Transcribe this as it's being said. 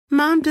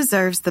Mom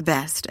deserves the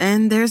best,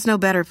 and there's no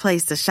better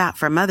place to shop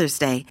for Mother's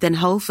Day than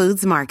Whole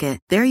Foods Market.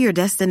 They're your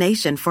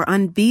destination for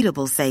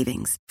unbeatable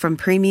savings, from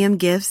premium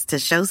gifts to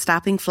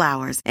show-stopping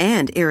flowers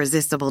and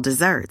irresistible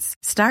desserts.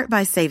 Start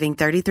by saving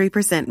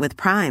 33% with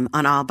Prime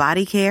on all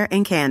body care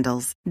and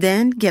candles.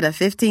 Then get a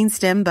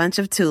 15-stem bunch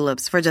of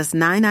tulips for just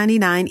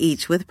 $9.99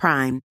 each with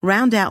Prime.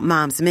 Round out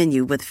Mom's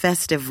menu with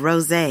festive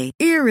rosé,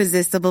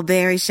 irresistible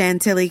berry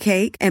chantilly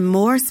cake, and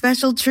more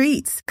special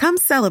treats. Come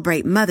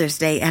celebrate Mother's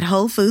Day at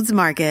Whole Foods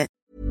Market.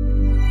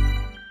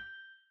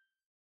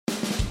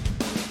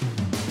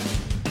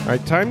 All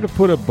right, time to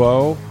put a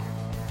bow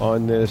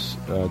on this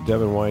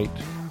Devin White,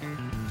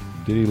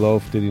 did he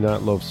loaf, did he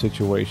not loaf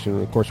situation.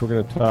 And of course, we're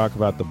going to talk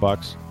about the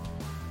Bucs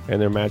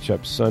and their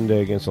matchup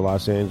Sunday against the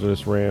Los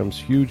Angeles Rams.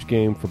 Huge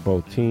game for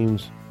both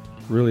teams,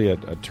 really a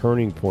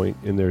turning point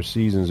in their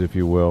seasons, if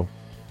you will.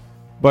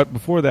 But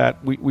before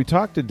that, we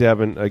talked to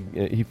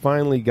Devin. He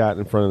finally got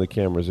in front of the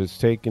cameras. It's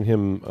taken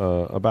him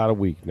about a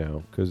week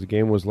now because the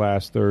game was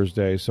last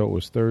Thursday, so it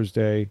was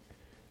Thursday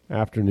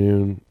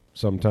afternoon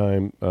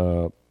sometime.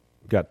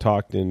 Got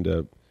talked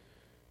into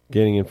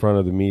getting in front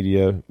of the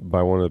media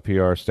by one of the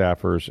PR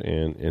staffers,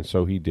 and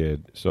so he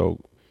did. So,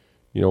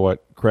 you know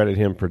what? Credit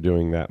him for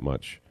doing that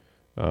much.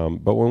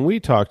 But when we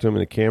talked to him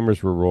and the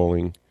cameras were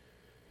rolling,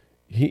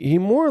 he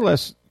more or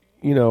less,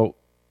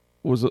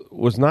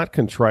 was not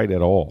contrite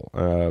at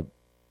all.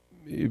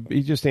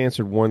 He just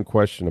answered one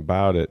question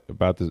about it,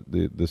 about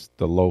the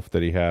loaf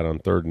that he had on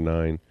 3rd and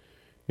 9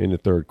 in the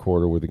third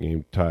quarter with the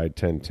game tied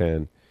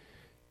 10-10.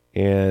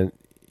 And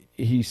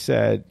he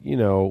said,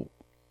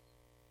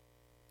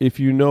 if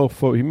you know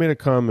football, he made a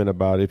comment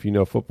about if you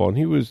know football, and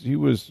he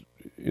was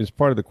as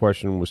part of the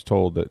question was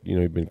told that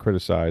he'd been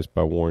criticized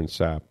by Warren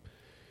Sapp,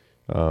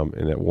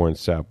 and that Warren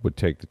Sapp would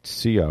take the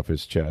C off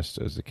his chest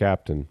as the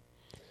captain,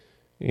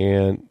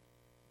 and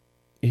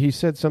he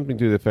said something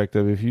to the effect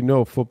of, if you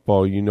know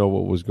football, you know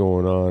what was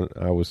going on.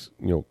 I was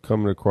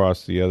coming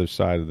across the other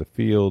side of the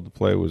field, the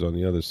play was on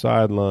the other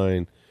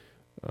sideline.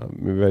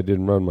 Maybe I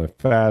didn't run my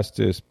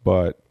fastest,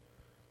 but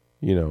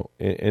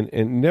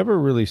and never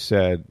really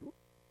said,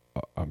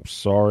 I'm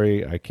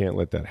sorry, I can't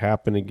let that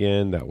happen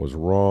again. That was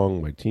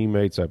wrong. My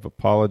teammates, I've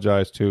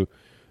apologized to.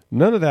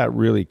 None of that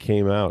really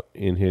came out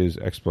in his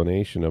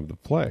explanation of the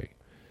play.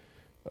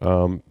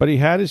 But he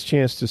had his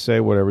chance to say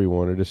whatever he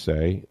wanted to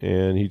say,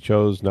 and he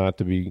chose not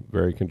to be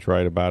very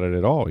contrite about it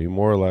at all. He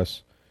more or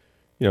less,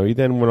 he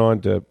then went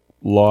on to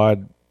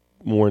laud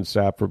Warren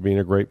Sapp for being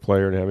a great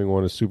player and having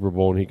won a Super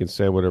Bowl, and he can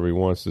say whatever he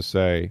wants to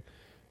say.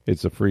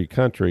 It's a free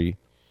country,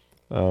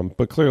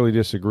 but clearly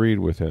disagreed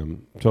with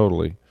him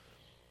totally.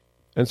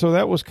 And so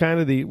that was kind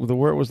of the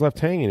where it was left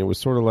hanging. It was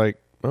sort of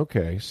like,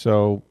 okay,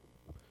 so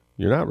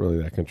you're not really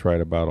that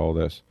contrite about all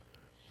this.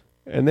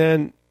 And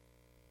then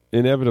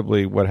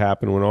inevitably what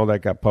happened when all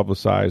that got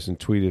publicized and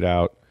tweeted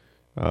out,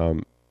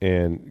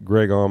 and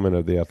Greg Auman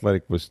of The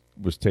Athletic was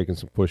taking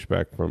some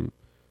pushback from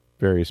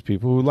various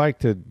people who like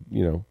to,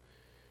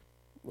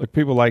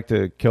 people like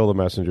to kill the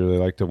messenger. They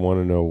like to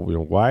want to know,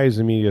 why is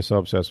the media so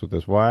obsessed with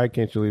this? Why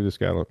can't you leave this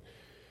guy alone?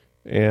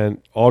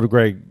 And all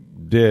Greg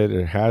did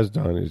and has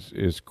done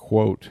is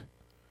quote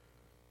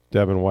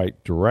Devin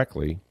White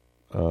directly,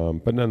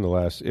 but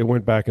nonetheless, it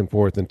went back and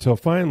forth until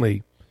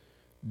finally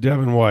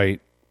Devin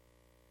White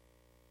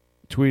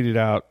tweeted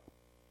out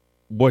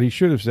what he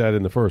should have said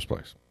in the first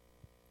place,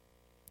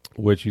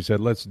 which he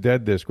said, let's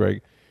dead this,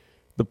 Greg.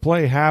 The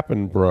play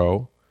happened,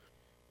 bro.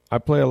 I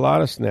play a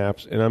lot of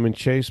snaps, and I'm in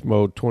chase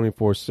mode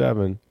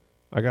 24/7.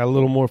 I got a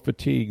little more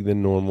fatigue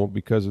than normal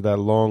because of that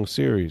long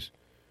series.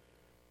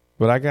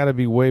 But I got to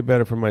be way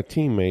better for my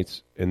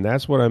teammates, and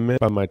that's what I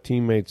meant by my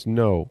teammates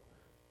know.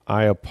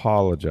 I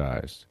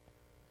apologized.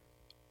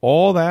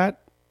 All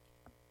that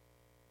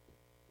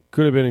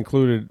could have been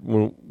included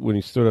when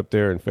he stood up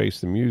there and faced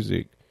the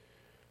music.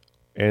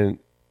 And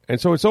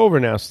so it's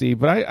over now, Steve.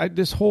 But I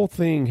this whole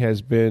thing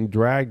has been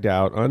dragged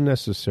out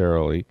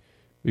unnecessarily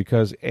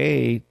because,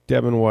 A,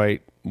 Devin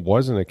White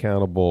wasn't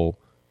accountable.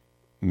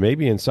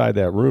 Maybe inside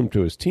that room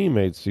to his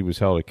teammates he was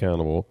held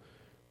accountable.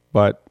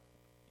 But,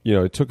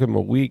 it took him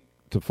a week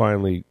to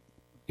finally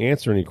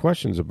answer any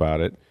questions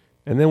about it.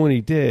 And then when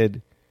he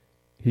did,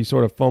 he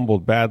sort of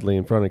fumbled badly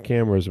in front of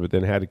cameras, but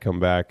then had to come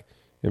back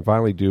and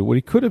finally do what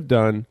he could have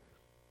done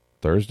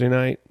Thursday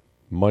night,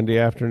 Monday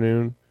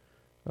afternoon,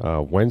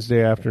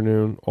 Wednesday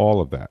afternoon, all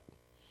of that.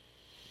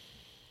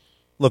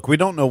 Look, we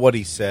don't know what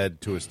he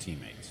said to his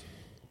teammates.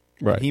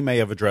 Right. He may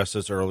have addressed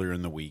this earlier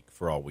in the week,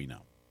 for all we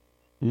know.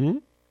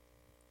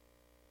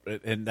 Mm-hmm.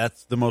 And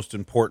that's the most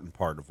important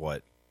part of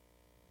what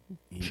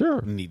he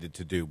sure needed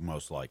to do,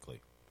 most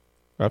likely.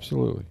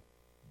 Absolutely.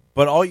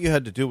 But all you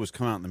had to do was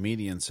come out in the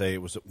media and say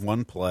it was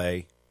one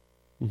play.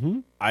 Mm-hmm.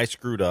 I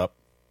screwed up.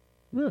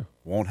 Yeah.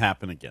 Won't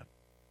happen again.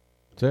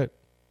 That's it.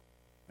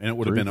 And it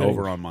would have been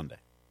over on Monday.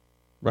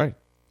 Right.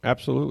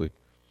 Absolutely.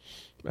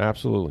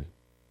 Absolutely.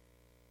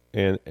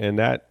 And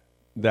that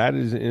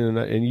is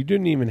and you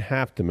didn't even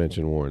have to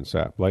mention Warren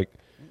Sapp. Like,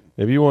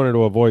 if you wanted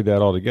to avoid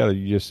that altogether,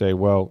 you just say,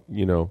 well,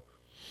 with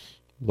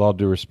all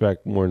due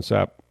respect, Warren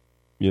Sapp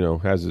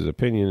has his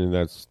opinion,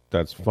 and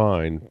that's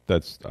fine.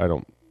 I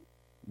don't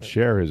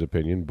share his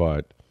opinion,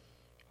 but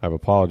I've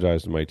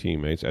apologized to my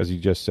teammates, as he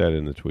just said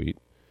in the tweet.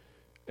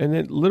 And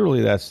then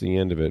literally that's the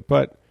end of it.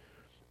 But,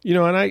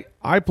 and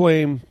I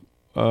blame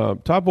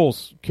Todd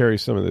Bowles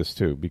carries some of this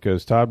too,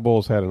 because Todd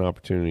Bowles had an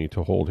opportunity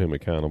to hold him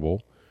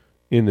accountable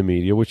in the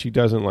media, which he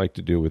doesn't like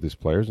to do with his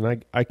players.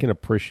 And I can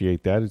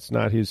appreciate that. It's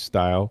not his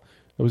style.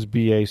 It was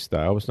BA's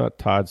style. It's not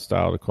Todd's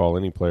style to call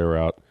any player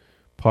out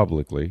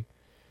publicly.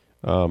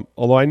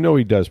 Although I know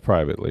he does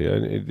privately.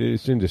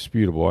 It's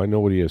indisputable. I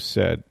know what he has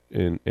said,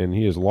 and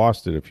he has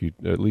lost it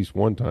at least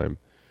one time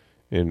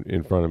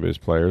in front of his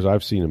players.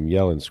 I've seen him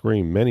yell and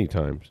scream many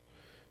times,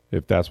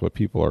 if that's what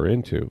people are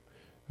into.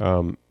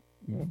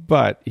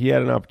 But he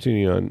had an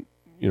opportunity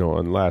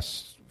on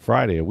last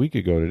Friday, a week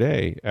ago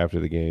today, after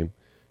the game,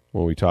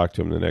 when we talked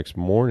to him the next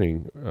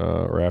morning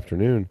or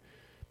afternoon,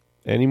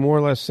 and he more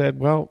or less said,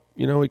 well,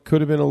 it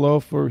could have been a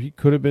loaf, or he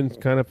could have been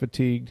kind of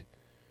fatigued.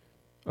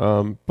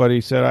 But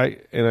he said,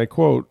 I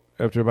quote,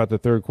 after about the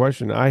third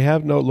question, I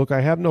have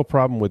no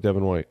problem with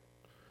Devin White.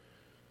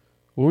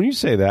 Well, when you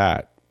say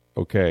that,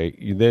 okay,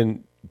 you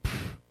then,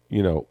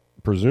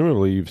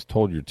 presumably you've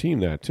told your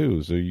team that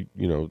too. So,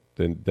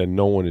 then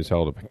no one is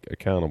held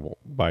accountable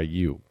by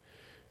you.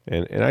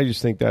 And I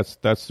just think that's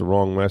the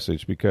wrong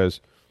message,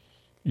 because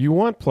you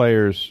want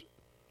players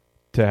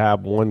to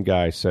have one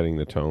guy setting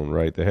the tone,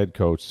 right? The head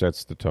coach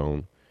sets the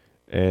tone.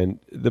 And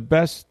the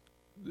best,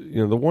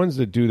 the ones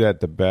that do that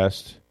the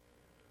best,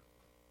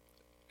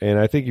 and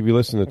I think if you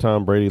listen to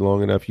Tom Brady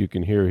long enough, you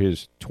can hear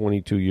his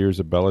 22 years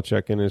of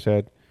Belichick in his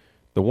head.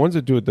 The ones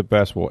that do it the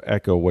best will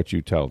echo what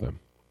you tell them,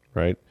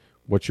 right?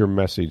 What your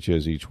message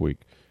is each week,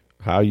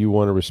 how you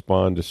want to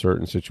respond to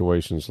certain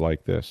situations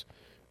like this.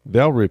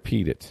 They'll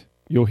repeat it.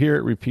 You'll hear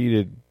it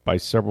repeated by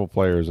several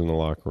players in the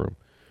locker room.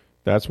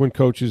 That's when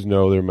coaches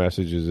know their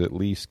message is at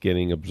least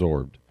getting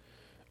absorbed.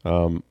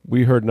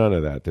 We heard none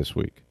of that this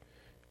week.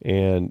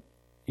 And,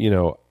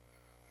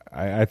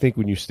 I think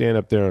when you stand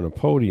up there on a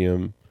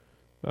podium,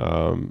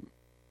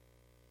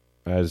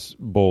 as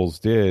Bowles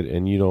did,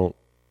 and you don't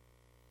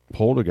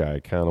hold a guy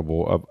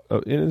accountable,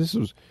 and this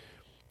was,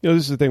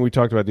 this is the thing we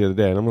talked about the other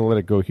day, and I'm going to let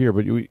it go here,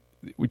 but we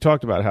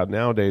talked about how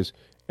nowadays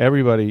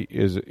everybody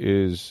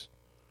is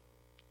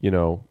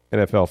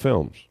NFL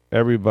Films.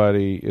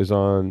 Everybody is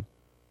on,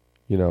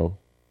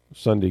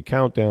 Sunday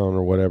Countdown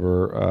or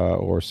whatever,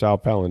 or Sal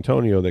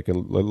Palantonio that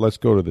can, let's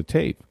go to the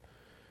tape,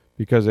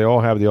 because they all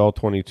have the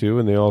all-22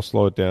 and they all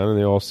slow it down and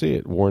they all see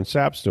it. Warren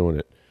Sapp's doing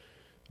it.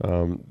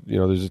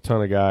 There's a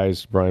ton of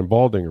guys. Brian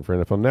Baldinger for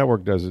NFL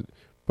Network does it.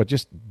 But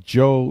just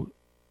Joe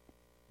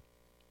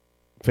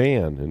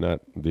Fan, and not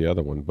the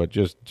other one, but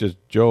just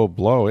Joe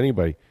Blow,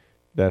 anybody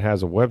that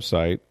has a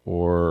website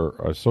or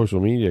a social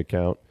media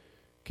account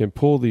can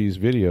pull these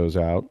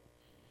videos out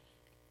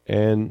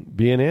and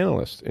be an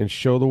analyst and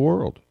show the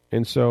world.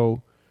 And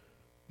so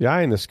the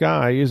eye in the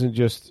sky isn't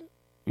just,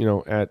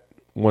 at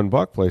one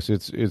buck place.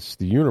 It's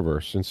the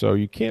universe. And so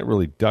you can't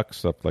really duck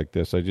stuff like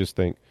this. I just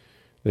think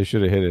they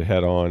should have hit it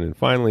head on, and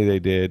finally they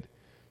did.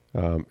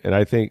 And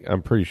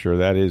I'm pretty sure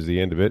that is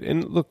the end of it.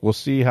 And look, we'll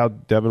see how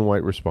Devin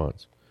White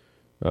responds.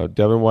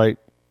 Devin White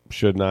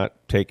should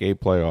not take a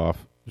play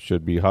off,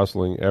 should be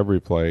hustling every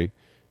play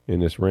in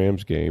this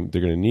Rams game.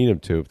 They're going to need him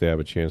to if they have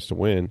a chance to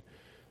win.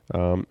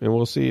 And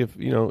we'll see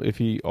if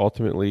he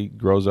ultimately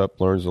grows up,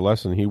 learns the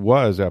lesson. He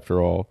was,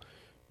 after all,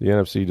 the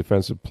NFC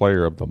Defensive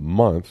Player of the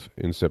Month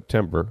in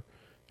September,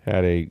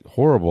 had a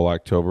horrible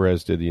October,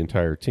 as did the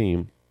entire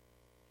team.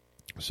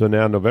 So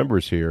now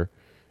November's here,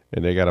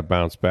 and they got to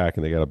bounce back,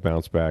 and they got to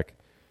bounce back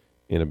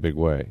in a big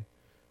way.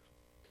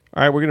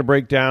 All right, we're going to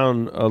break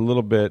down a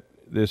little bit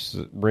this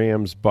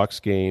Rams-Bucks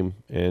game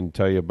and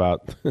tell you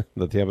about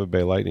the Tampa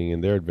Bay Lightning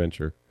and their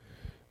adventure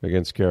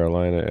against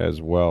Carolina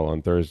as well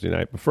on Thursday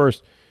night. But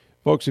first,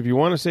 folks, if you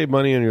want to save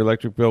money on your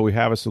electric bill, we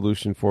have a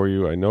solution for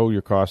you. I know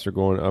your costs are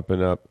going up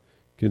and up.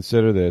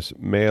 Consider this,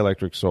 May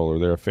Electric Solar.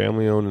 They're a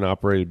family-owned and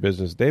operated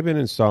business. They've been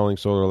installing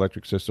solar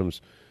electric systems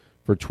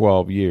for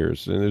 12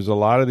 years. And there's a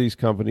lot of these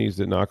companies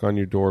that knock on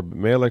your door, but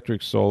May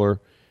Electric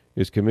Solar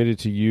is committed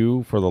to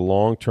you for the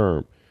long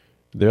term.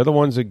 They're the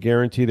ones that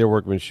guarantee their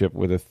workmanship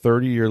with a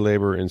 30-year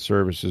labor and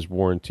services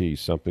warranty.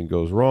 Something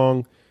goes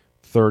wrong,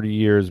 30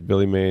 years,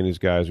 Billy May and his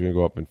guys are going to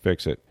go up and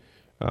fix it.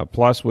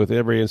 Plus, with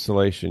every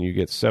installation, you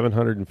get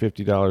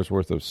 $750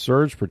 worth of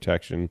surge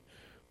protection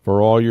for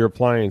all your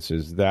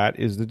appliances. That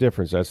is the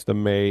difference. That's the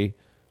May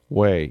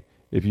way.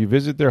 If you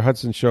visit their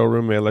Hudson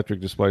showroom, May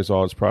Electric displays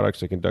all its products.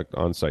 They conduct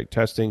on-site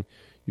testing.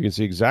 You can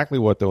see exactly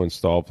what they'll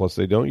install. Plus,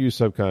 they don't use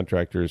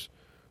subcontractors,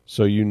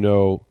 so you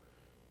know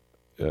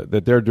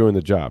that they're doing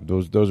the job.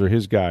 Those are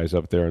his guys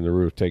up there on the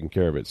roof taking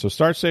care of it. So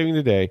start saving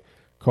today.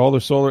 Call the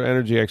solar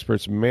energy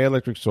experts, May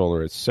Electric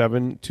Solar, at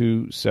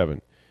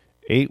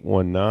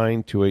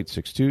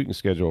 727-819-2862. You can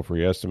schedule a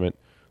free estimate.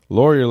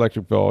 Lower your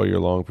electric bill all year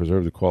long.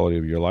 Preserve the quality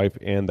of your life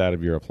and that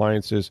of your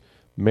appliances.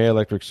 May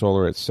Electric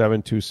Solar at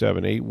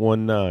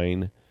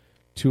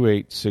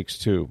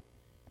 727-819-2862.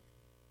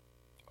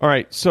 All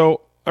right,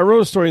 so I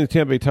wrote a story in the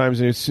Tampa Bay Times,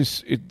 and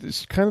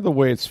it's kind of the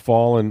way it's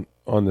fallen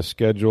on the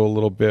schedule a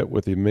little bit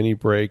with the mini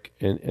break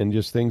and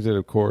just things that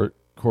have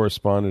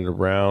corresponded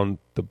around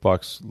the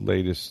Bucs'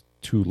 latest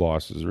 2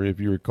 losses. Or if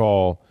you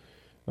recall,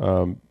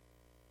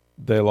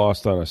 they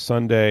lost on a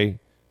Sunday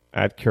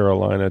at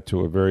Carolina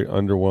to a very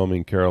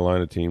underwhelming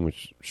Carolina team,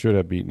 which should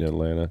have beaten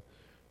Atlanta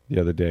the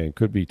other day and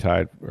could be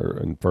tied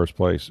in first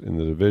place in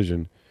the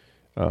division.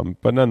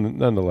 But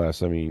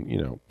nonetheless, I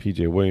mean,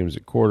 P.J. Williams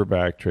at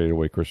quarterback, traded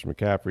away Christian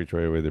McCaffrey,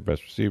 traded away their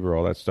best receiver,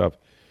 all that stuff.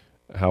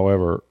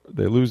 However,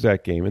 they lose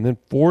that game. And then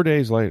 4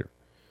 days later,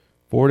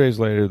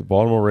 the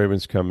Baltimore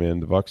Ravens come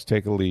in. The Bucs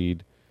take a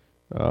lead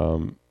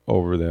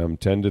over them,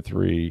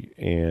 10-3,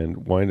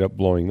 and wind up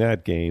blowing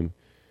that game.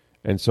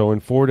 And so in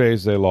 4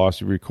 days they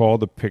lost. You recall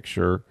the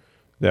picture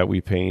that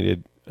we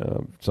painted,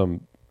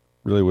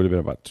 really would have been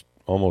about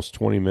almost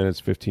 20 minutes,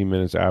 15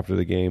 minutes after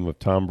the game, of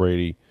Tom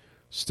Brady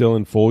still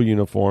in full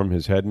uniform,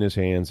 his head in his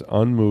hands,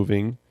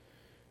 unmoving,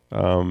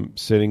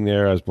 sitting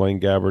there as Blaine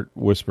Gabbert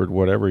whispered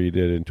whatever he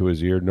did into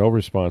his ear. No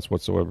response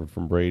whatsoever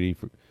from Brady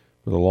for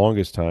the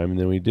longest time. And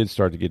then when he did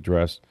start to get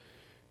dressed,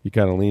 he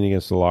kind of leaned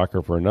against the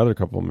locker for another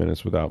couple of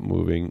minutes without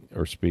moving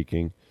or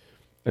speaking.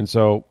 And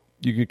so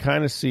you could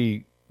kind of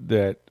see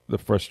that the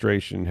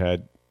frustration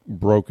had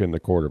broken the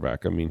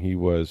quarterback. I mean, he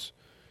was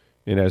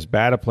in as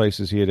bad a place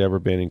as he had ever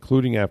been,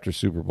 including after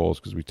Super Bowls,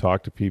 because we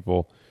talked to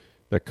people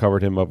that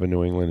covered him up in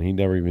New England. He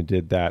never even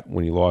did that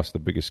when he lost the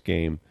biggest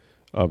game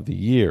of the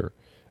year.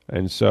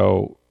 And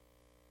so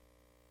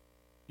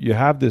you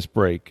have this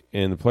break,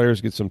 and the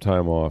players get some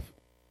time off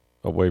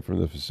away from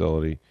the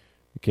facility.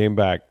 He came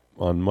back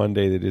on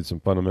Monday. They did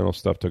some fundamental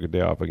stuff, took a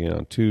day off again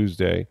on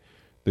Tuesday.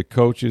 The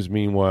coaches,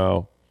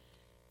 meanwhile,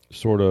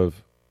 sort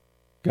of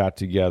got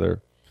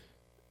together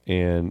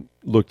and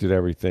looked at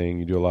everything.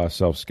 You do a lot of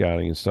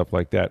self-scouting and stuff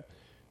like that.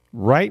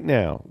 Right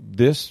now,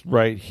 this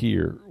right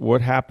here,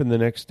 what happened the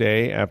next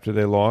day after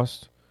they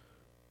lost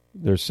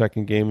their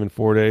second game in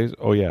 4 days?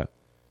 Oh, yeah.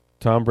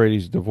 Tom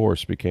Brady's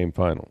divorce became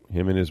final.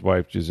 Him and his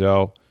wife,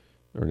 Giselle,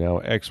 or now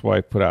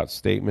ex-wife, put out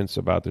statements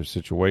about their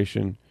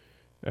situation.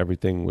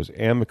 Everything was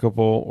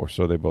amicable, or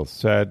so they both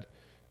said.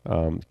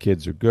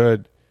 Kids are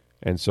good.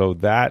 And so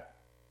that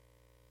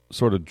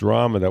sort of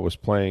drama that was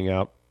playing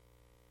out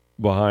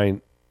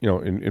behind,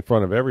 in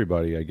front of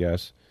everybody, I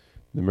guess,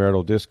 the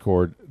marital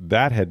discord,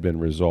 that had been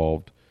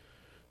resolved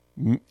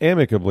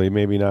amicably,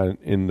 maybe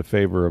not in the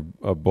favor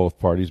of both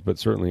parties, but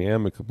certainly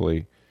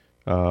amicably.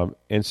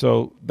 And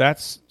so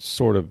that's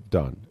sort of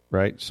done,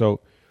 right?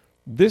 So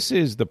this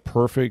is the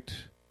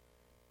perfect,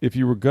 if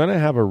you were going to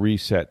have a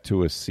reset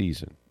to a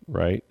season,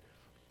 right?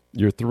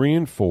 You're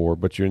 3-4,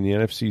 but you're in the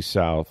NFC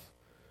South,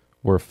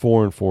 where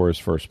 4-4 is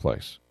first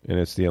place. And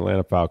it's the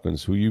Atlanta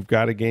Falcons, who you've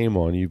got a game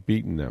on, you've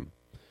beaten them.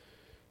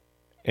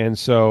 And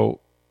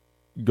so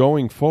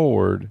going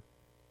forward,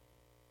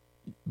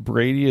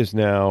 Brady is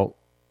now,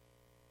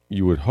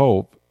 you would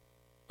hope,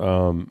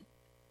 doesn't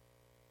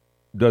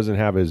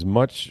have as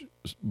much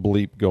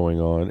bleep going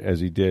on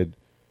as he did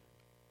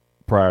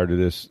prior to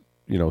this,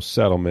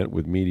 settlement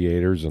with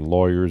mediators and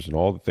lawyers and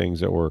all the things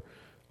that were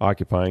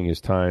occupying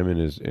his time in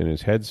his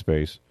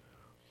headspace.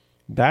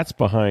 That's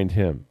behind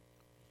him.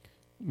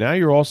 Now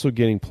you're also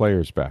getting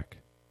players back.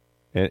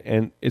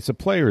 And it's a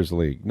players'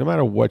 league. No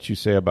matter what you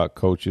say about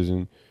coaches,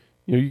 and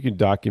you can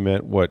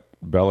document what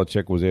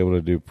Belichick was able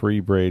to do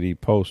pre-Brady,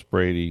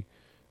 post-Brady.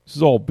 This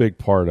is all a big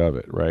part of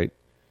it, right?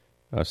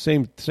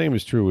 Same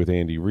is true with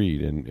Andy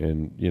Reid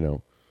and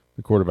the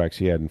quarterbacks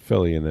he had in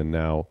Philly and then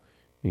now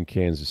in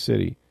Kansas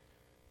City.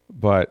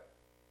 But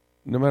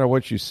no matter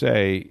what you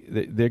say,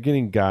 they're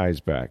getting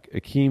guys back.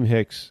 Akeem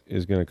Hicks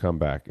is going to come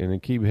back,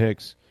 and Akeem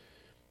Hicks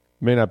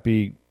may not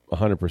be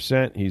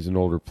 100%. He's an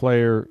older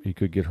player. He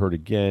could get hurt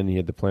again. He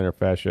had the plantar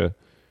fascia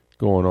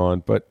going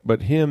on.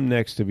 But him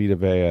next to Vita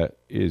Vea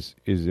is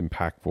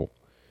impactful,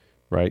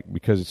 right?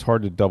 Because it's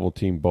hard to double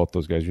team both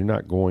those guys. You're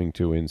not going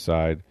to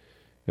inside.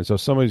 And so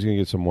somebody's going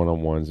to get some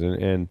one-on-ones.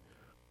 And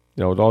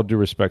with all due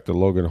respect to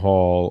Logan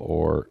Hall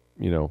or,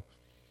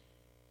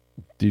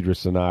 Deidre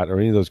Sanat or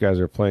any of those guys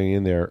that are playing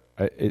in there,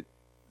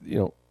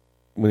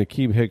 when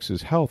Akeem Hicks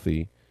is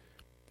healthy,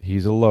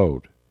 he's a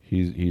load.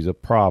 He's a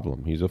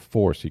problem. He's a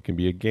force. He can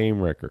be a game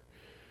wrecker.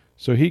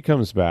 So he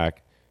comes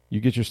back.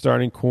 You get your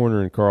starting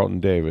corner in Carlton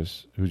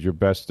Davis, who's your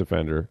best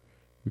defender,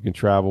 who can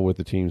travel with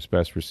the team's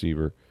best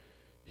receiver.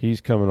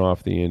 He's coming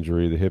off the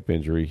injury, the hip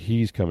injury.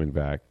 He's coming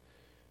back.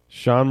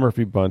 Sean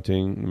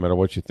Murphy-Bunting, no matter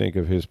what you think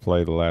of his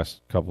play the last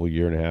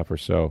year and a half or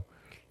so,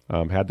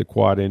 had the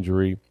quad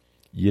injury.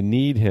 You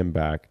need him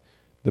back.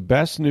 The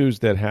best news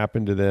that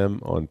happened to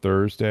them on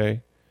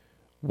Thursday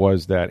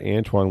was that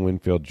Antoine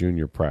Winfield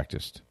Jr.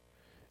 practiced.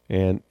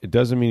 And it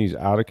doesn't mean he's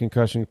out of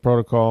concussion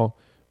protocol,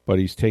 but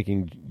he's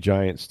taking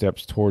giant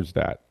steps towards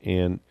that.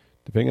 And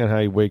depending on how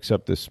he wakes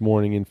up this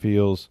morning and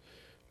feels,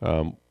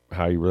 how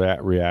he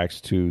reacts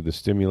to the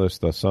stimulus,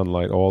 the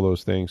sunlight, all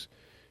those things,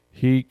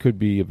 he could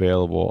be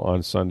available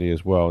on Sunday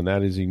as well. And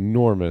that is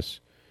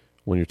enormous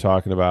when you're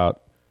talking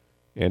about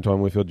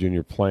Antoine Winfield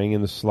Jr. playing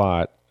in the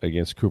slot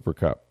against Cooper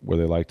Kupp, where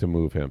they like to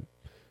move him.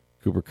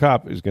 Cooper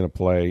Kupp is going to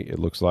play, it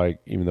looks like,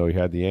 even though he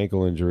had the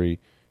ankle injury,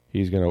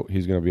 he's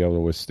gonna be able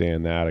to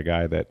withstand that. A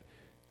guy that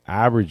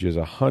averages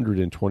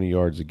 120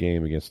 yards a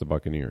game against the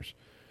Buccaneers.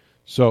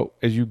 So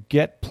as you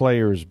get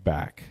players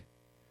back,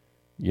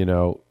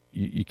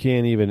 you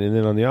can't even. And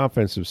then on the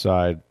offensive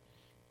side,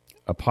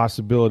 a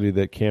possibility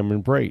that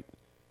Cameron Brate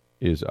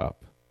is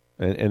up,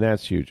 and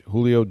that's huge.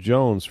 Julio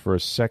Jones for a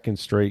second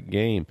straight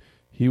game,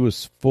 he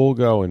was full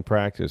go in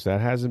practice. That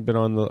hasn't been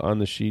on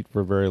the sheet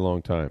for a very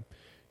long time.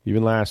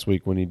 Even last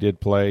week when he did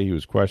play, he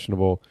was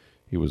questionable.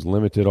 He was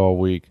limited all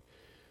week.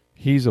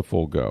 He's a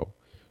full go.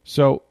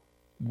 So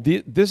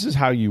this is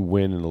how you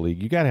win in the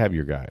league. You got to have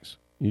your guys.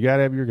 You got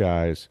to have your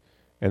guys,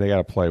 and they got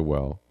to play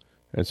well.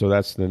 And so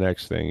that's the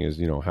next thing is,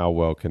 how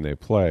well can they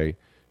play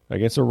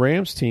against a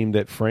Rams team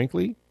that,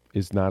 frankly,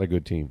 is not a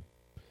good team.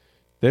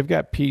 They've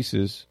got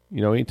pieces.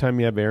 Anytime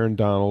you have Aaron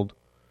Donald,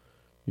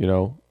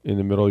 in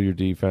the middle of your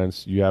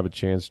defense, you have a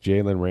chance.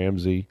 Jalen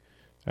Ramsey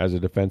as a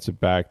defensive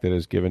back that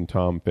has given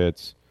Tom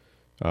Fitz.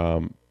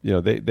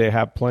 They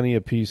have plenty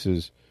of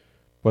pieces,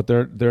 but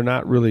they're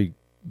not really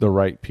the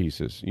right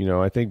pieces.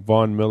 I think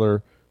Von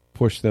Miller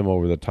pushed them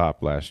over the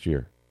top last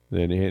year,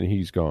 and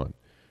he's gone.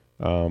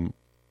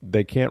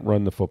 They can't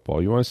run the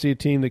football. You want to see a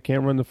team that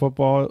can't run the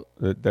football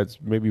that's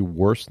maybe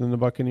worse than the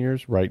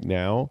Buccaneers right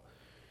now?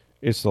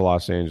 It's the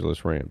Los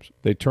Angeles Rams.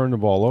 They turn the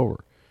ball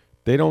over.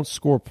 They don't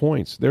score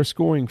points. They're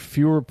scoring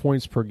fewer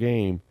points per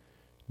game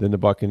than the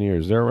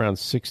Buccaneers. They're around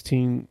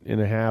 16.5,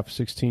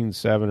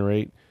 16.7 or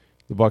 8.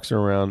 The Bucs are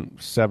around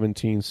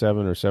 17.7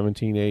 or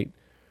 17.8.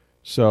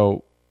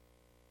 So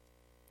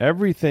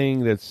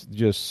everything that's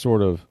just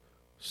sort of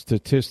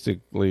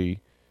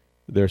statistically,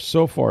 they're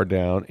so far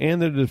down,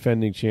 and they're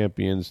defending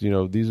champions.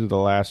 These are the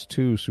last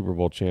two Super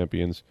Bowl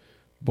champions,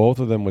 both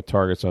of them with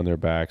targets on their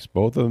backs,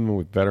 both of them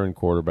with veteran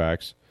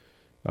quarterbacks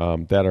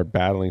that are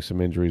battling some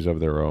injuries of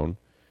their own.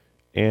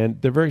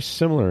 And they're very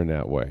similar in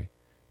that way.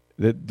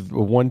 The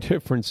one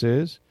difference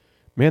is,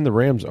 the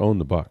Rams own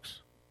the Bucs.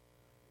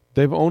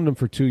 They've owned them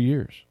for 2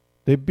 years.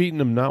 They've beaten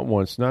them not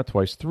once, not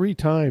twice, 3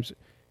 times,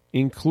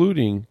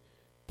 including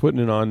putting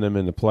it on them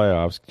in the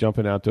playoffs,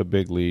 jumping out to a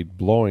big lead,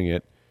 blowing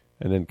it,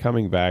 and then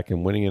coming back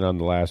and winning it on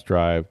the last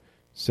drive,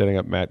 setting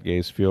up Matt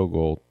Gay's field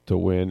goal to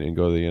win and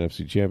go to the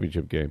NFC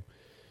Championship game.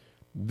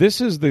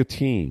 This is the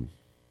team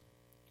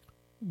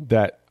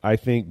that I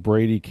think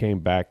Brady came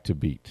back to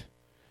beat,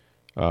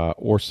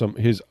 or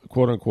his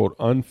quote-unquote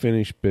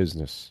unfinished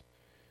business.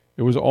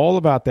 It was all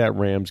about that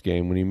Rams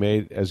game when he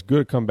made as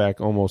good a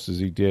comeback almost as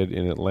he did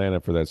in Atlanta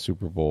for that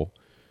Super Bowl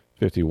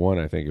 51,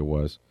 I think it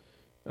was.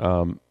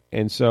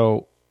 And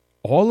so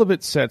all of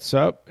it sets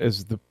up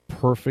as the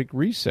perfect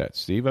reset,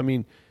 Steve.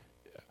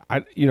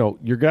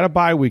 You're got a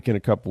bye week in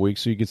a couple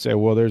weeks, so you could say,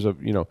 well,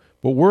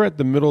 but we're at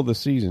the middle of the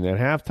season. At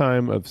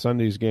halftime of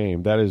Sunday's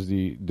game, that is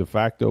the de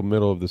facto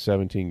middle of the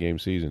 17-game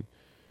season.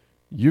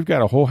 You've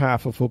got a whole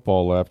half of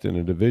football left in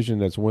a division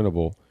that's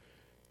winnable.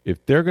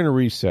 If they're going to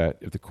reset,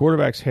 if the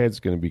quarterback's head's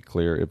going to be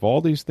clear, if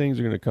all these things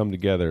are going to come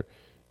together,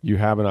 you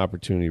have an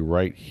opportunity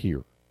right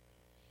here.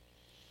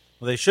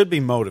 Well, they should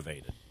be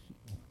motivated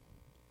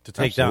to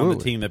take down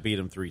the team that beat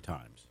them 3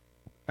 times.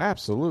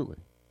 Absolutely.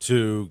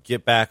 To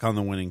get back on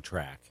the winning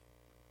track.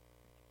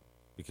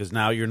 Because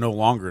now you're no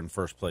longer in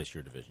first place in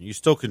your division. You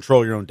still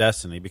control your own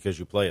destiny because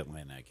you play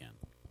Atlanta again.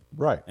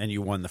 Right. And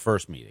you won the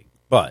first meeting.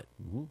 But,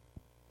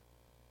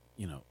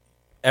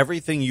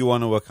 everything you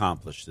want to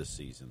accomplish this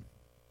season,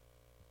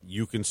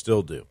 you can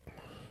still do.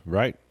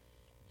 Right.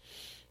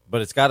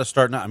 But it's got to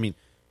start now.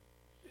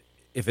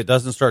 If it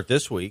doesn't start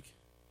this week,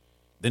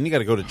 then you got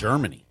to go to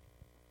Germany.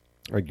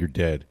 Like you're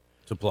dead.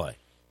 To play.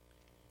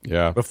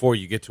 Yeah. Before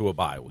you get to a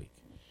bye week.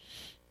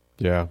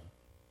 Yeah.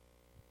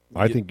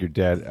 I think you're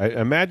dead.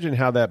 Imagine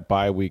how that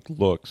bye week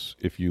looks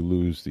if you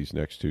lose these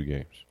next 2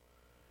 games.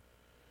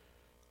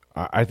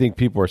 I think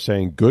people are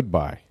saying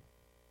goodbye,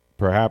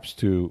 perhaps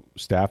to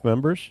staff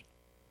members.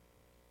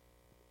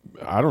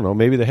 I don't know,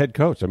 maybe the head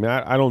coach.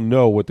 I don't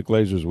know what the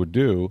Glazers would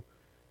do.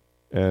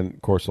 And,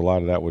 of course, a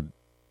lot of that would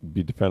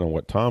be dependent on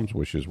what Tom's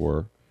wishes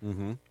were.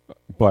 Mm-hmm.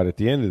 But at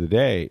the end of the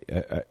day,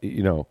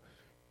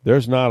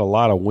 there's not a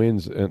lot of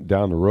wins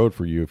down the road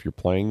for you if you're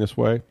playing this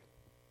way.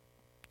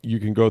 You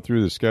can go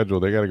through the schedule.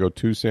 They got to go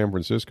to San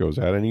Francisco. Is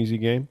that an easy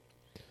game?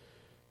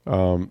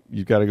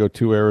 You've got to go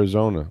to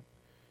Arizona.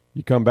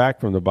 You come back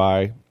from the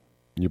bye,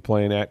 you're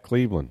playing at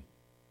Cleveland.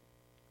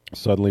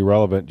 Suddenly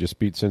relevant, just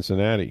beat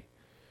Cincinnati.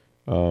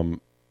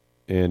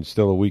 And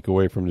still a week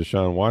away from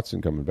Deshaun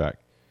Watson coming back.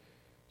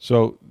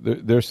 So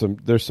there's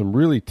some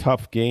really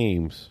tough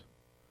games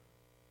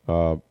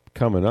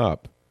coming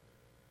up,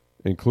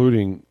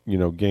 including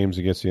games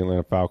against the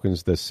Atlanta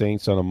Falcons, the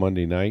Saints on a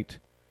Monday night,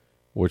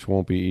 which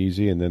won't be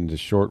easy, and then the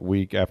short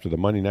week after the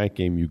Monday night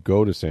game, you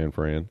go to San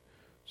Fran.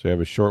 So you have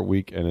a short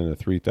week and then a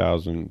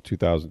 3,000,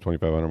 2,000,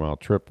 2,500-mile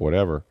trip,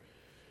 whatever.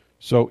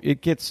 So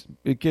it gets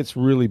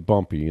really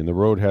bumpy, and the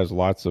road has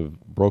lots of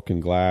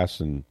broken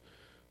glass and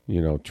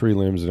tree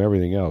limbs and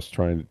everything else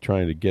trying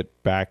to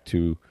get back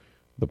to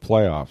the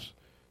playoffs.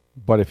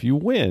 But if you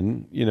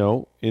win,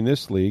 in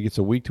this league, it's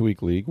a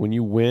week-to-week league. When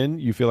you win,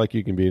 you feel like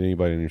you can beat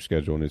anybody in your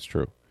schedule, and it's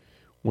true.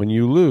 when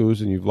you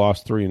lose and you've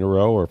lost 3 in a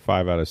row or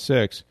 5 out of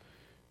 6,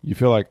 you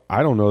feel like,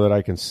 I don't know that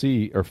I can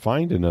see or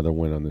find another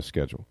win on this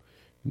schedule.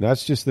 And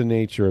that's just the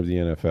nature of the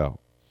NFL.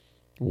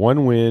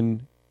 1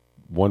 win,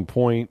 1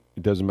 point,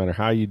 it doesn't matter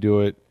how you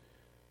do it.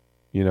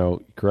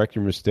 Correct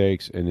your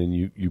mistakes, and then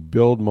you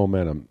build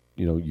momentum.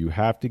 You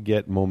have to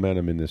get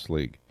momentum in this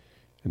league,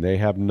 and they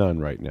have none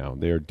right now.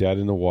 They are dead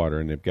in the water,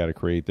 and they've got to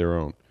create their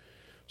own.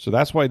 So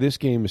that's why this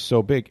game is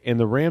so big, and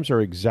the Rams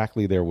are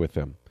exactly there with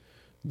them.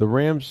 The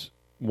Rams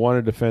want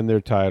to defend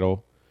their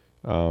title.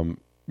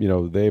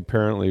 They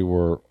apparently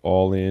were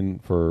all in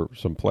for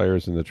some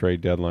players in the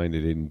trade deadline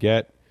they didn't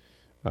get,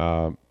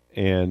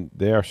 and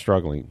they are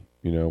struggling.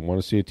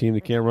 Want to see a team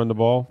that can't run the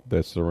ball?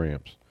 That's the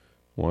Rams.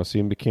 Want to see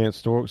them that can't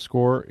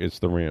score? It's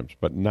the Rams,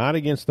 but not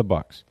against the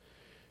Bucs.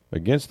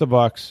 Against the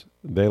Bucs,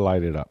 they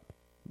light it up.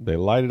 They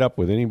light it up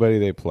with anybody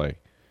they play.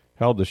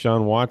 Hell,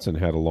 Deshaun Watson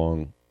had a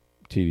long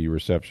TD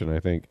reception,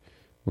 I think,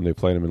 when they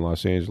played him in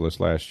Los Angeles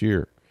last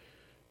year.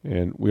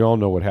 And we all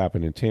know what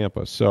happened in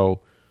Tampa.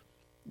 So,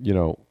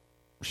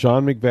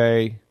 Sean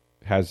McVay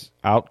has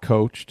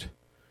outcoached,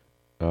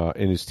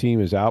 and his team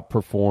has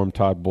outperformed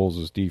Todd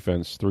Bowles'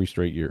 defense 3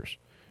 straight years.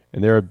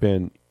 And there have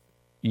been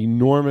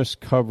enormous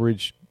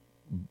coverage,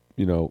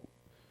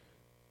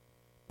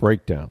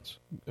 breakdowns,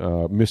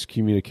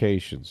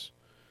 miscommunications,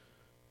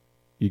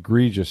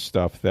 egregious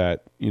stuff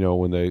that,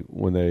 when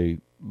they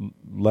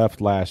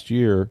left last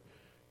year,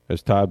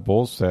 as Todd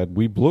Bowles said,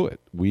 we blew it.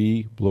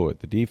 We blew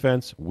it. The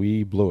defense,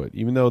 we blew it.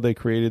 Even though they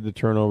created the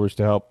turnovers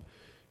to help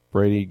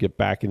Brady get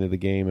back into the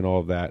game and all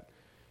of that,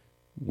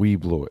 we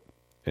blew it.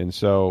 And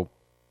so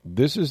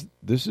this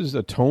is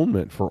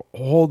atonement for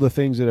all the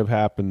things that have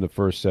happened the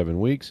first 7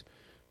 weeks,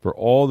 for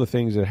all the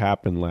things that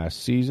happened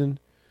last season,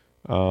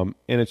 and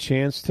a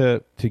chance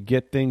to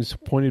get things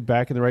pointed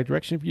back in the right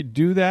direction. If you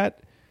do that,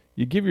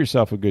 you give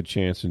yourself a good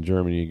chance in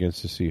Germany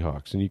against the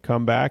Seahawks. And you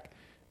come back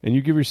and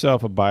you give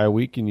yourself a bye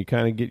week and you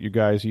kind of get your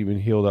guys even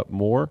healed up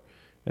more.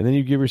 And then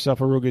you give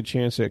yourself a real good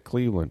chance at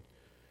Cleveland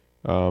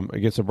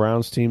against a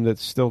Browns team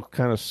that's still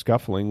kind of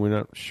scuffling. We're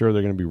not sure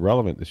they're going to be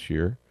relevant this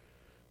year.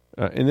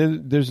 And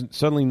then there's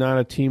suddenly not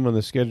a team on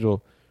the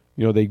schedule.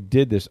 They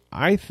did this.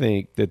 I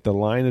think that the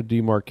line of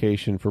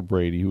demarcation for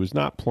Brady, who is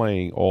not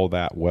playing all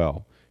that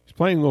well, he's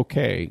playing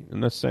okay. I'm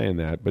not saying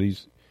that, but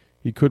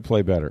he could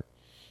play better.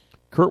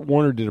 Kurt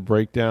Warner did a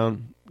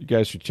breakdown. You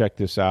guys should check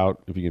this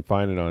out if you can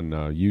find it on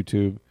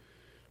YouTube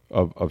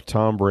of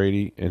Tom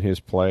Brady and his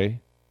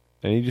play.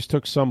 And he just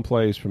took some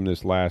plays from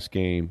this last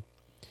game.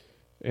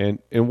 And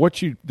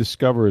what you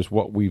discover is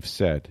what we've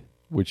said,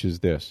 which is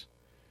this.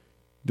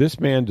 This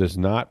man does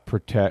not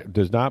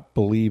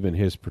believe in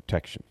his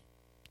protection.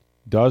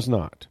 Does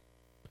not.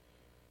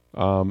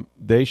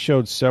 They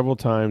showed several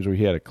times where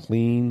he had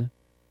a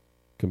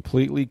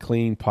completely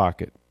clean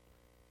pocket.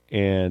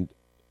 And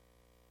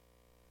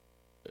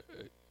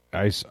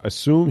I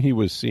assume he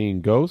was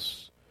seeing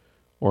ghosts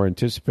or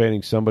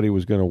anticipating somebody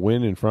was going to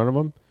win in front of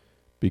him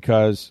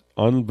because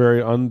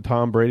very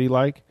un-Tom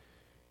Brady-like,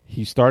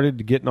 he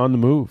started getting on the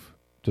move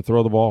to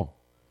throw the ball.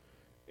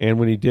 And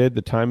when he did,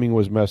 the timing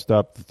was messed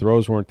up. The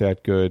throws weren't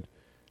that good.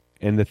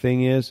 And the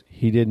thing is,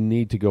 he didn't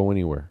need to go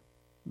anywhere.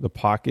 The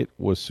pocket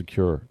was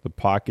secure. The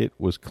pocket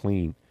was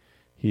clean.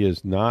 He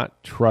is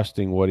not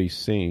trusting what he's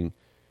seeing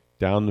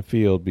down the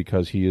field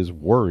because he is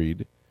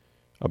worried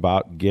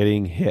about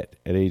getting hit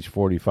at age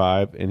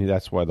 45, and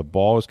that's why the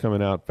ball is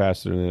coming out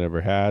faster than it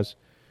ever has.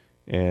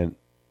 And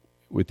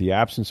with the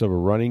absence of a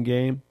running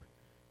game,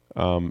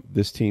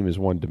 this team is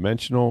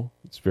one-dimensional.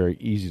 It's very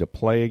easy to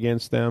play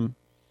against them.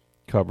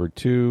 Cover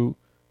 2,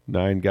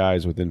 9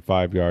 guys within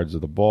 5 yards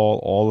of the ball,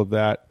 all of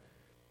that.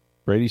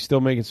 Brady's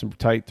still making some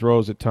tight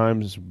throws at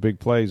times, some big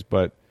plays,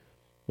 but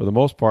for the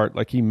most part,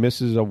 like he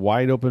misses a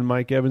wide-open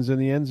Mike Evans in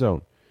the end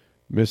zone,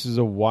 misses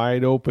a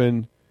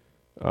wide-open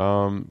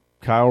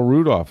Kyle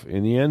Rudolph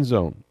in the end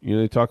zone.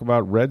 They talk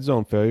about red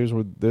zone failures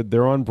where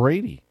they're on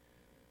Brady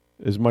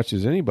as much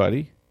as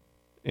anybody.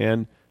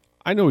 And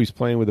I know he's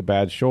playing with a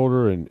bad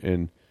shoulder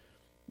and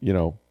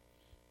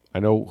I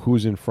know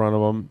who's in front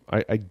of him.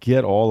 I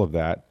get all of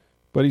that,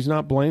 but he's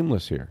not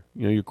blameless here.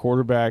 Your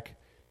quarterback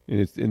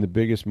in the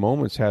biggest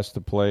moments has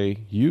to play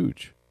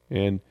huge.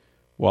 And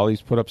while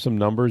he's put up some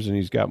numbers and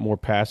he's got more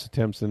pass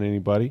attempts than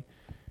anybody,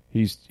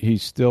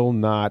 he's still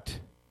not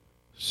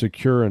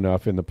secure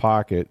enough in the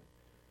pocket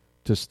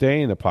to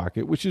stay in the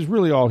pocket, which is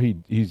really all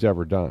he's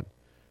ever done.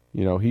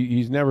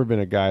 He's never been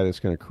a guy that's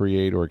going to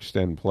create or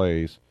extend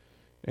plays,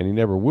 and he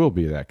never will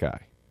be that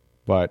guy.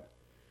 But,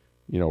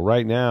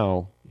 right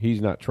now,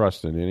 he's not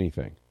trusting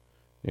anything,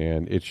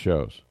 and it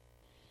shows.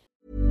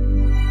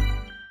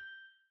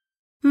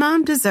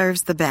 Mom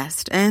deserves the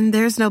best, and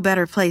there's no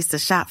better place to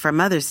shop for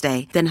Mother's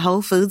Day than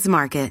Whole Foods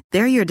Market.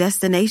 They're your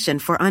destination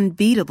for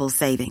unbeatable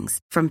savings,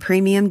 from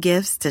premium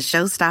gifts to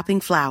show-stopping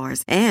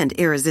flowers and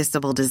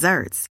irresistible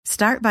desserts.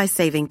 Start by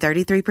saving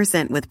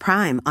 33% with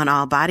Prime on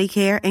all body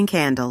care and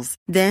candles.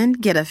 Then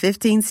get a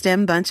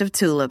 15-stem bunch of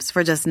tulips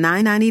for just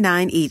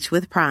 $9.99 each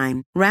with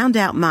Prime. Round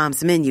out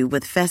Mom's menu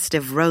with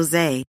festive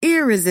rosé,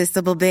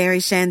 irresistible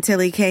berry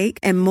chantilly cake,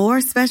 and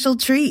more special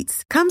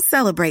treats. Come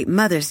celebrate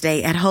Mother's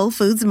Day at Whole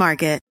Foods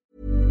Market.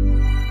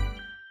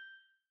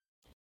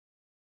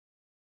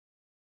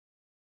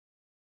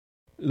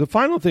 The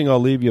final thing I'll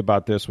leave you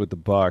about this with the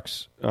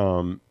Bucs,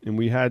 and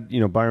we had,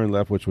 Byron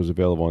Leftwich was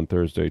available on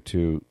Thursday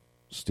too,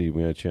 Steve.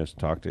 We had a chance to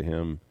talk to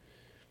him.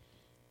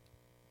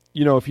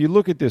 If you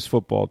look at this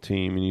football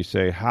team and you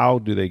say, how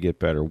do they get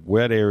better?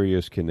 What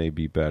areas can they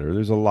be better?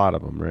 There's a lot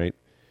of them, right?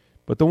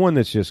 But the one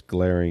that's just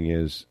glaring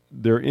is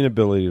their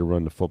inability to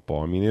run the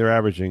football. I mean, they're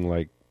averaging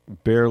like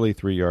barely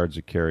 3 yards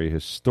a carry,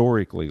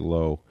 historically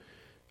low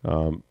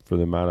for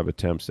the amount of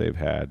attempts they've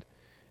had.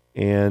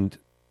 And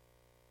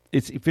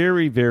it's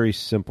very, very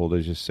simple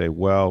to just say,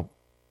 well,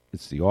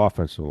 it's the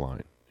offensive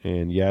line.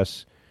 And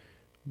yes,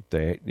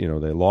 they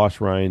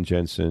lost Ryan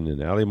Jensen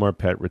and Ali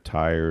Marpet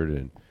retired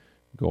and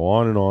go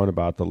on and on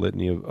about the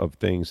litany of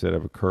things that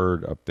have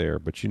occurred up there.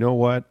 But you know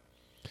what?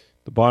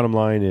 The bottom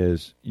line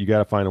is you got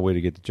to find a way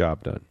to get the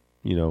job done.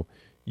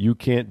 You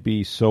can't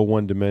be so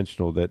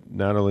one-dimensional that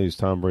not only is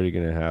Tom Brady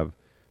going to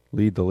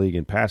lead the league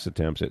in pass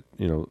attempts at,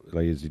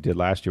 like as he did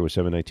last year with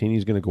 719,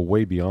 he's going to go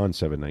way beyond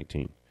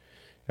 719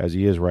 as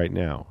he is right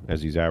now,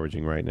 as he's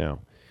averaging right now.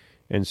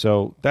 And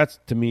so that's,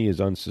 to me, is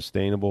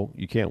unsustainable.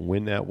 You can't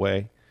win that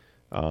way.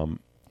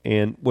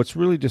 And what's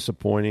really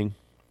disappointing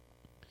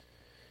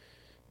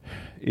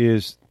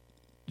is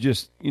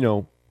just,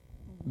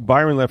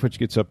 Byron Leftwich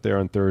gets up there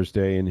on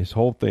Thursday, and his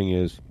whole thing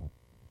is,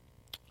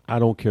 I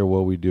don't care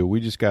what we do. We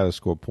just got to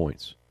score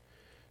points.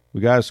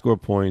 We got to score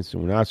points,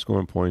 and we're not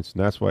scoring points,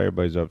 and that's why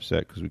everybody's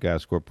upset, because we got to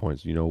score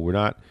points. We're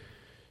not –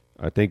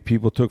 I think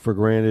people took for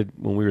granted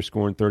when we were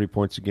scoring 30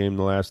 points a game in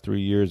the last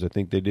 3 years. I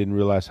think they didn't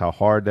realize how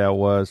hard that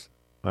was.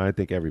 I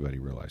think everybody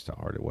realized how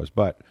hard it was.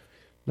 But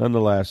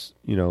nonetheless,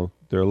 they're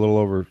a little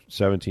over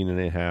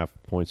 17.5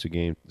 points a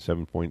game,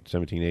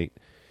 17.8.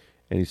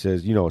 And he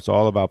says, it's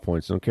all about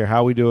points. I don't care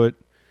how we do it,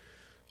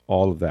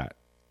 all of that.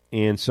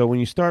 And so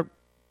when you start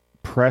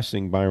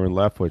pressing Byron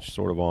Leftwich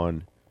sort of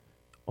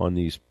on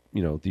these,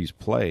 these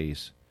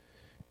plays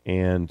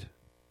and,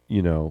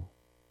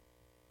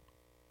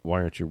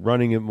 why aren't you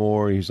running it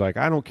more? He's like,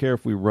 I don't care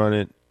if we run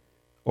it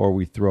or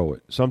we throw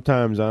it.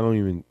 Sometimes I don't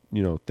even,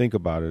 think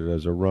about it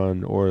as a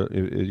run, or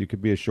it could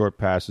be a short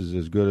pass is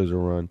as good as a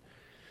run.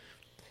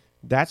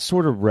 That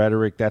sort of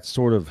rhetoric, that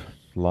sort of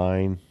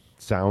line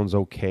sounds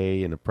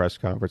okay in a press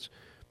conference,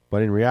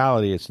 but in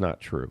reality it's not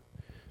true.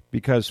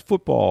 Because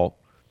football,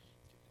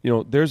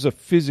 there's a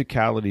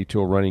physicality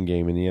to a running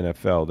game in the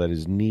NFL that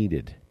is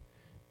needed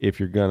if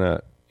you're going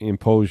to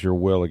impose your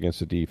will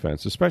against a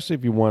defense, especially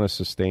if you want to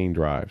sustain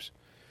drives.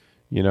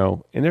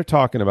 And they're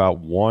talking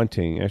about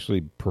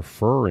actually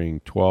preferring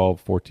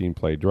 12,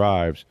 14-play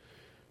drives,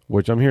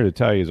 which I'm here to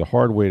tell you is a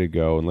hard way to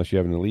go unless you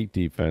have an elite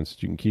defense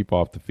that you can keep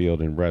off the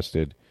field and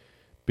rested,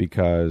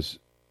 because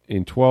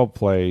in 12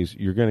 plays,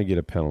 you're going to get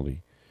a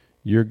penalty.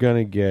 You're going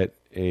to get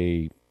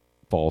a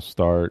false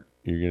start.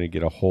 You're going to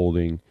get a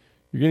holding.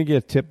 You're going to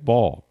get a tip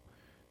ball.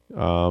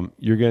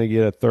 You're going to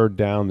get a third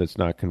down that's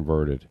not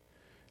converted.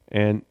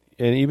 And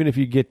even if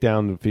you get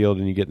down the field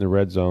and you get in the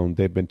red zone,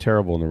 they've been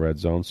terrible in the red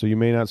zone, so you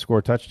may not score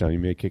a touchdown. You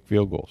may kick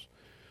field goals.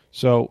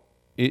 So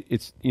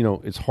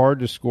it's hard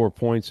to score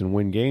points and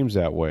win games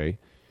that way.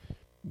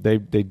 They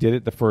did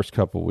it the first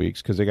couple of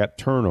weeks because they got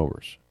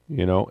turnovers,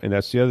 and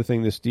that's the other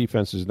thing this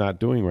defense is not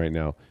doing right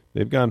now.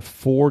 They've gone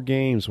 4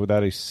 games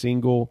without a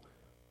single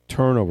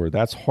turnover.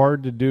 That's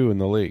hard to do in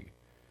the league.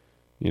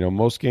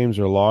 Most games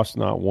are lost,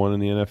 not won in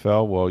the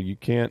NFL. Well, you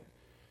can't.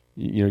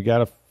 You got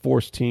to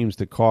force teams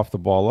to cough the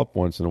ball up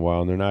once in a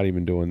while, and they're not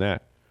even doing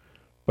that.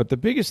 But the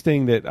biggest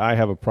thing that I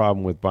have a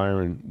problem with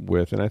Byron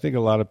with, and I think a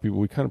lot of people,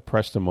 we kind of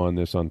pressed him on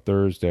this on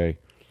Thursday,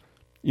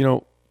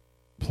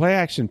 play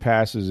action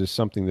passes is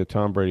something that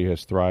Tom Brady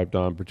has thrived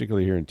on,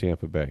 particularly here in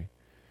Tampa Bay.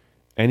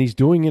 And he's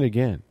doing it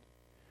again.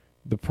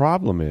 The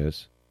problem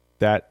is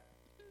that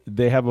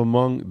they have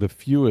among the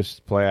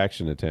fewest play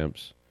action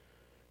attempts,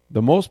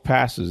 the most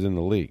passes in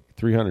the league,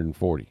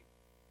 340.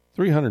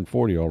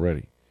 340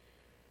 already.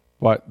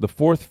 But the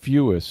fourth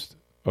fewest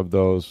of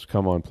those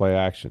come on play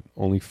action,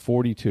 only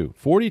 42.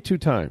 42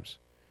 times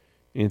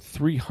in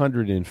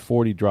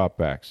 340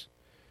 dropbacks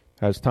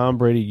has Tom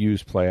Brady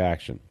used play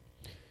action.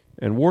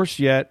 And worse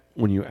yet,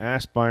 when you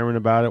ask Byron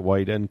about it, why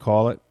he didn't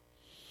call it,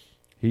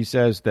 he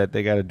says that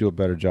they got to do a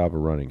better job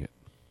of running it.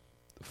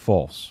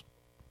 False.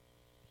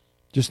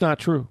 Just not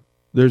true.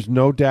 There's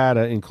no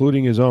data,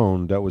 including his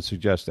own, that would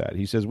suggest that.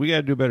 He says, we got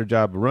to do a better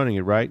job of running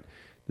it, right?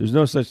 There's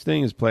no such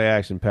thing as play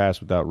action pass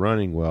without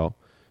running well.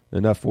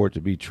 Enough for it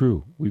to be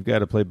true. We've got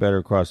to play better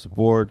across the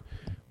board.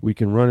 We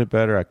can run it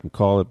better. I can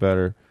call it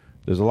better.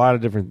 There's a lot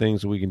of different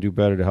things that we can do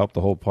better to help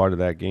the whole part of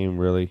that game,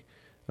 really.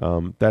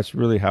 That's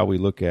really how we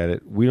look at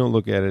it. We don't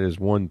look at it as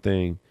one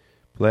thing.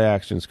 Play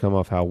actions come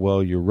off how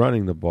well you're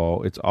running the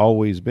ball. It's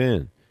always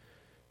been.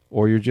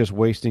 Or you're just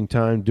wasting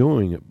time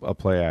doing a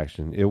play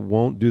action. It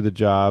won't do the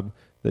job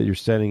that you're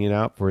setting it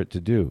out for it to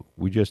do.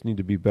 We just need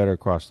to be better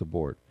across the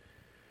board.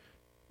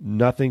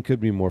 Nothing could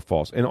be more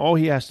false. And all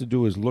he has to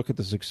do is look at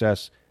the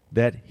success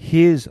that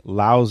his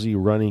lousy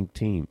running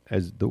team,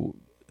 as the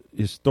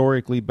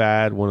historically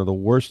bad, one of the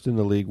worst in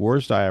the league,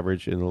 worst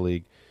average in the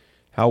league,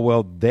 how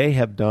well they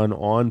have done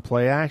on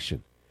play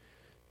action.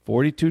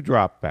 42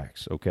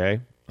 dropbacks,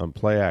 okay, on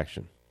play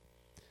action.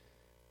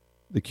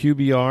 The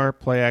QBR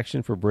play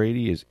action for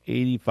Brady is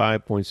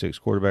 85.6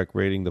 quarterback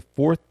rating, the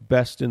fourth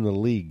best in the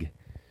league,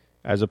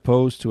 as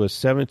opposed to a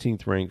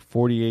 17th ranked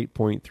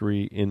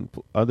 48.3 in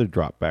other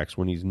dropbacks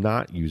when he's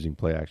not using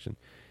play action.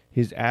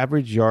 His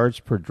average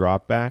yards per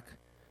dropback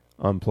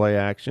on play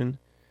action,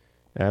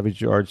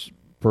 average yards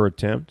per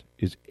attempt,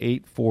 is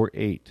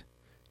 8.48.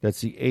 That's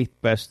the eighth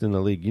best in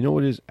the league. You know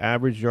what his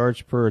average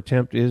yards per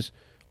attempt is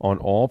on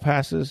all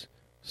passes?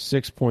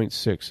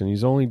 6.6, and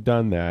he's only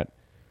done that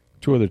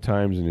 2 other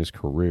times in his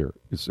career.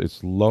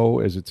 It's low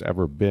as it's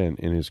ever been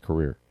in his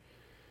career.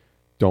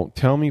 Don't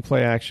tell me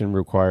play action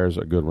requires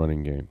a good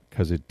running game,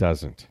 because it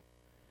doesn't.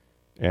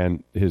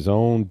 And his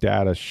own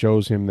data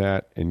shows him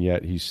that, and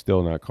yet he's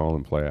still not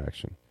calling play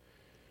action.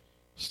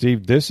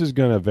 Steve, this is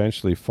going to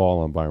eventually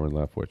fall on Byron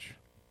Leftwich.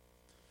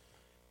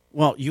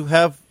 Well, you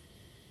have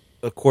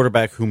a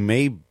quarterback who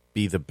may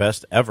be the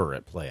best ever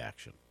at play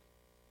action.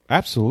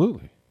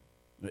 Absolutely.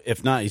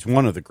 If not, he's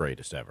one of the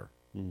greatest ever.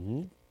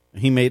 Mm-hmm.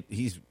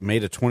 He's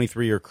made a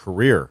 23-year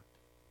career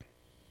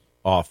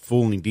off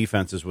fooling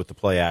defenses with the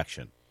play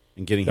action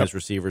and getting his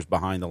receivers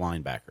behind the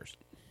linebackers.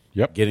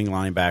 Yep. Getting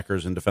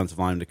linebackers and defensive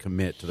linemen to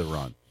commit to the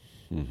run.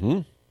 Mm-hmm.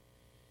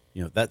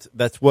 You know,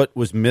 that's what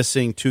was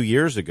missing 2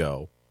 years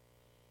ago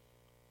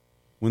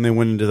when they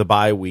went into the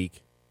bye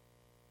week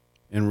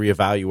and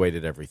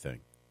reevaluated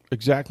everything.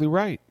 Exactly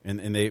right.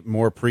 And they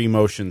more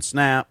pre-motion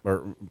snap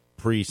or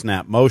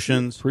pre-snap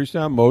motions.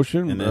 Pre-snap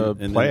motion,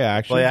 and play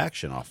action. Play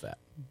action off that.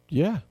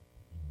 Yeah.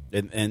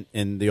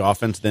 And the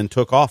offense then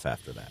took off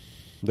after that.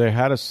 They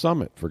had a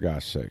summit, for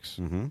gosh sakes.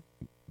 Mm-hmm.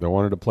 They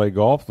wanted to play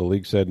golf. The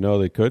league said no,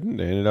 they couldn't.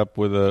 They ended up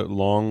with a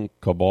long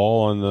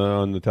cabal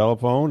on the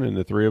telephone, and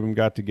the three of them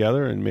got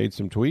together and made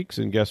some tweaks,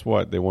 and guess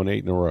what? They won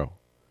 8 in a row.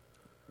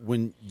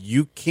 When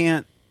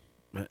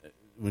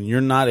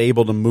you're not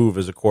able to move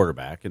as a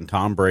quarterback, and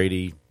Tom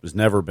Brady has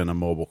never been a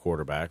mobile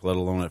quarterback, let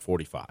alone at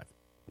 45.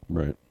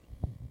 Right.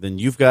 Then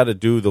you've got to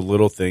do the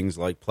little things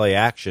like play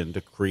action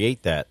to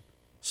create that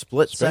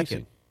split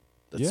second.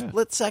 That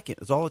split second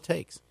is all it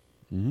takes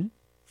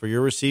for your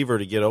receiver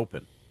to get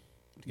open,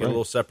 to get a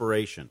little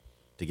separation,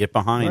 to get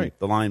behind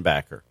the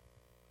linebacker,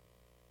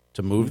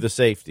 to move the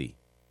safety.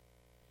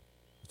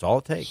 That's all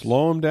it takes.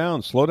 Slow him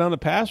down. Slow down the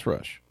pass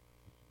rush.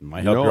 It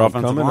might help your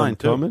offensive line,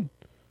 too. Coming.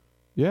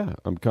 Yeah,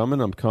 I'm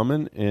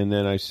coming, and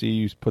then I see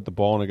you put the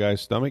ball in a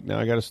guy's stomach. Now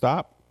I got to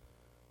stop,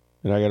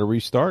 and I got to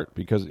restart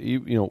because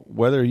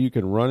whether you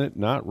can run it,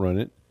 not run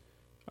it,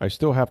 I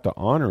still have to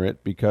honor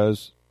it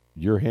because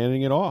you're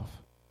handing it off.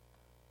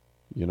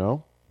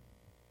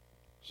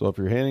 So if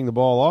you're handing the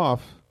ball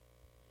off,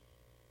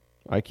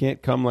 I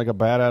can't come like a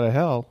bat out of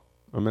hell.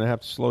 I'm going to have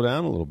to slow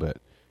down a little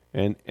bit,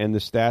 and the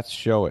stats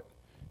show it.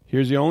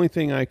 Here's the only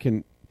thing I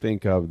can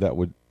think of that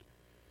would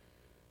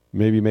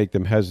maybe make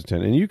them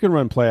hesitant. And you can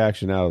run play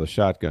action out of the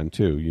shotgun,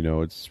 too.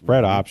 It's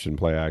spread option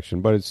play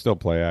action, but it's still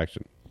play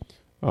action.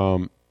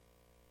 The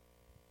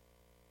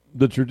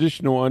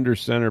traditional under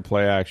center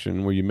play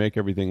action where you make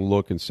everything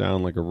look and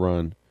sound like a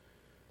run,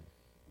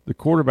 the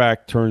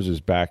quarterback turns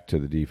his back to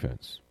the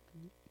defense.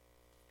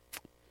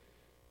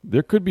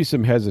 There could be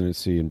some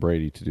hesitancy in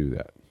Brady to do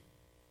that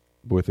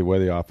with the way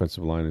the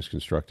offensive line is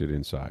constructed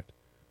inside.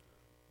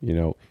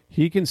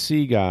 He can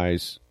see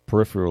guys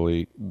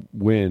peripherally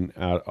win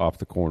out off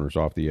the corners,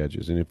 off the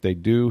edges. And if they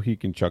do, he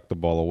can chuck the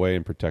ball away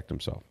and protect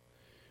himself.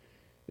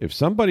 If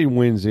somebody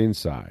wins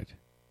inside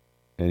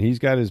and he's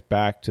got his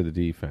back to the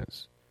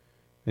defense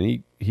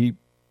and he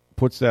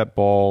puts that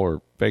ball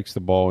or fakes the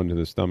ball into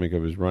the stomach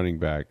of his running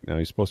back, now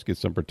he's supposed to get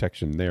some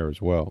protection there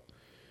as well.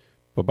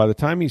 But by the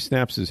time he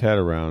snaps his head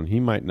around,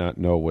 he might not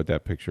know what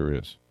that picture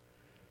is.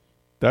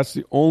 That's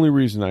the only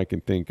reason I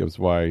can think of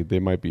why they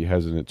might be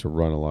hesitant to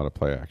run a lot of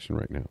play action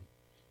right now.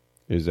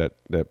 Is that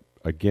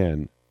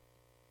again,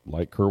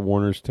 like Kurt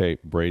Warner's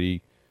tape,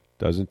 Brady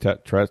doesn't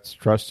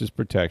trust his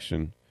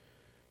protection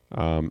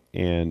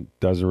and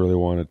doesn't really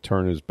want to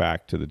turn his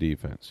back to the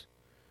defense.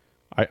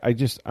 I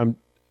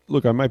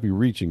might be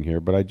reaching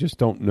here, but I just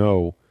don't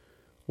know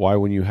why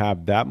when you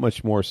have that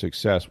much more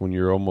success, when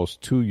you're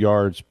almost 2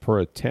 yards per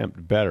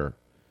attempt better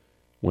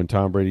when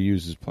Tom Brady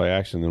uses play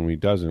action than when he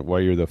doesn't, why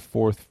you're the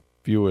fourth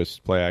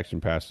fewest play action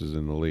passes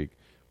in the league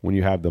when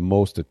you have the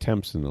most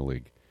attempts in the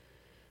league.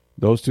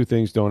 Those two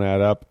things don't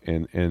add up,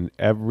 and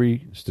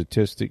every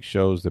statistic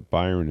shows that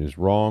Byron is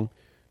wrong.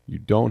 You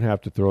don't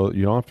have to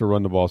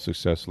run the ball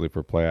successfully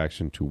for play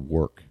action to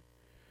work.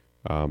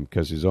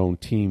 because his own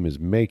team is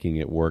making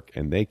it work,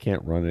 and they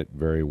can't run it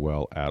very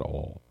well at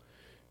all.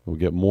 We'll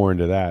get more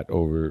into that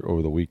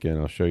over the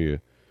weekend. I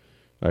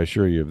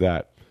assure you of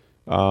that.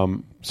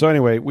 So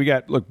anyway, we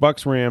got,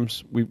 Bucks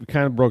Rams. We've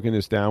kind of broken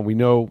this down. We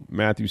know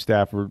Matthew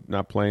Stafford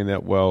not playing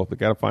that well. They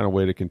got to find a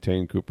way to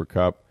contain Cooper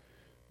Kupp.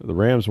 The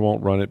Rams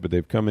won't run it, but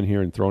they've come in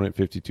here and thrown it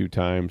 52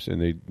 times,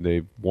 and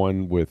they've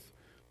won with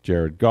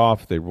Jared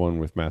Goff. They've won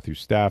with Matthew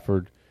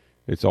Stafford.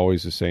 It's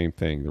always the same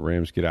thing. The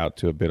Rams get out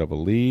to a bit of a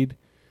lead.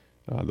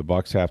 The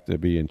Bucks have to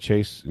be in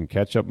chase and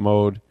catch-up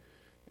mode,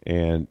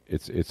 and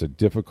it's a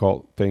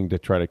difficult thing to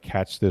try to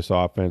catch this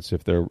offense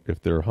if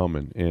they're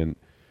humming, and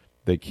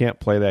they can't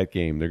play that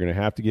game. They're going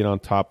to have to get on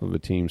top of a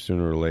team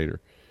sooner or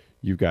later.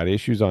 You've got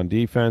issues on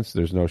defense.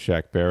 There's no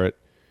Shaq Barrett.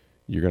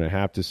 You're going to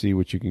have to see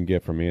what you can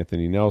get from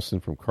Anthony Nelson,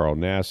 from Carl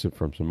Nassib,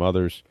 from some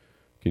others.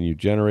 Can you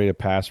generate a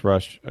pass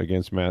rush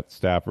against Matt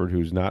Stafford,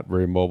 who's not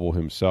very mobile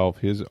himself?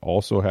 His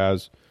also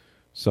has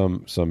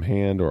some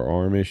hand or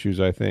arm issues,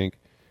 I think.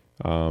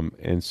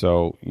 And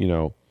so,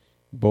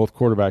 both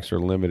quarterbacks are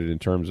limited in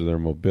terms of their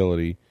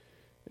mobility,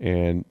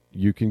 and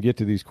you can get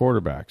to these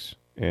quarterbacks,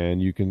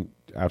 and you can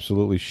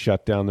absolutely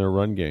shut down their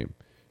run game,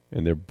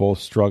 and they're both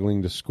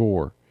struggling to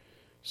score.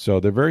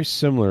 So they're very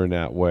similar in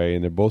that way,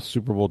 and they're both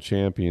Super Bowl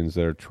champions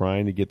that are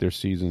trying to get their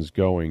seasons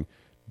going,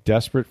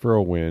 desperate for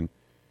a win.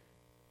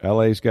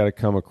 LA's got to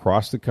come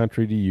across the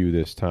country to you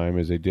this time,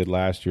 as they did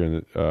last year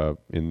in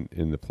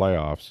the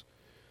playoffs.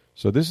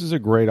 So this is a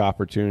great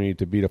opportunity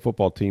to beat a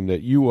football team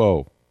that you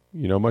owe.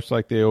 Much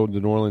like they owed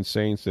the New Orleans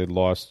Saints. They'd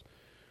lost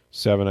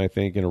 7, I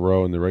think, in a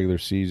row in the regular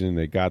season.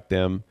 They got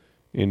them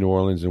in New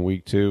Orleans in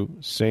week 2.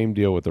 Same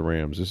deal with the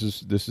Rams.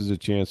 This is a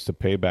chance to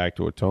pay back,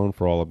 to atone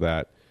for all of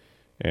that.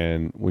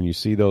 And when you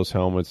see those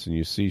helmets and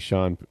you see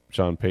Sean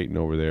Payton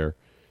over there,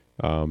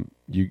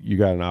 you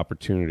got an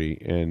opportunity.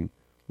 And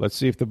let's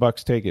see if the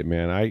Bucs take it,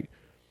 man.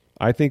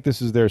 I think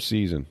this is their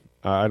season.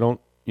 I don't,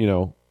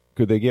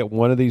 could they get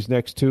one of these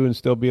next 2 and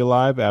still be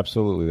alive?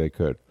 Absolutely, they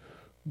could.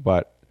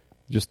 But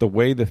just the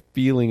way the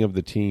feeling of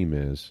the team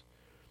is,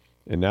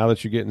 and now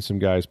that you're getting some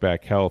guys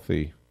back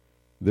healthy,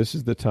 this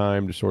is the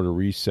time to sort of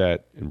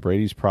reset. And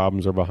Brady's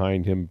problems are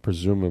behind him,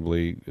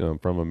 presumably,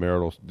 from a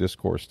marital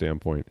discourse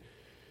standpoint.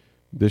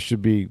 This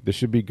should be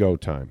go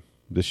time.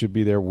 This should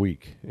be their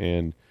week,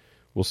 and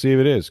we'll see if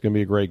it is. It's going to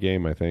be a great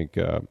game, I think,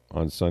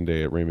 on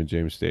Sunday at Raymond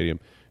James Stadium.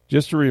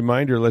 Just a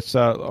reminder, let's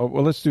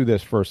do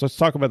this first. Let's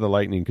talk about the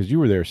Lightning, because you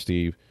were there,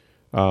 Steve.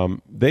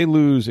 They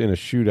lose in a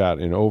shootout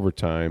in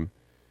overtime.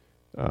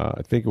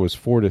 I think it was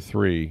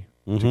 4-3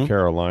 to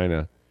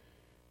Carolina.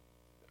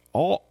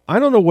 I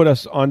don't know what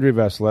else Andrei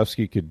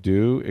Vasilevsky could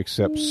do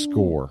except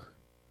score.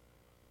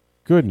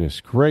 Goodness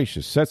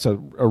gracious. That's a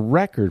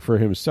record for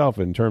himself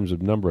in terms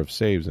of number of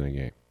saves in a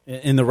game.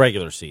 In the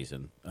regular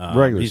season.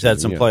 He's had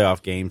some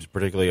playoff games,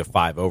 particularly a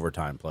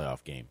 5-overtime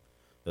playoff game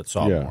that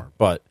saw more.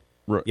 But,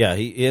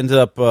 he ended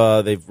up,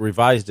 they've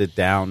revised it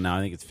down now.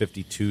 I think it's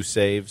 52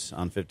 saves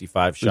on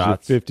 55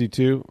 shots. Is it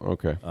 52?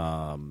 Okay.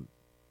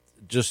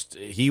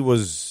 He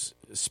was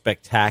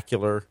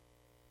spectacular.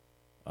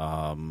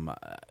 Had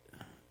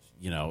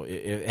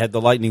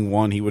the Lightning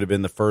won, he would have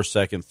been the first,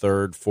 second,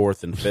 third,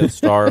 fourth, and fifth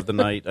star of the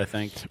night, I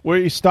think. Well,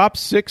 he stopped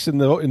 6 in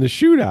the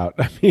shootout.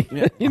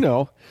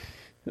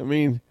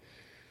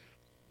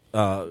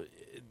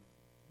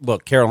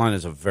 Look,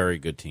 Carolina's a very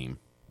good team.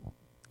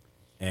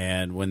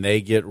 And when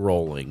they get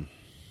rolling,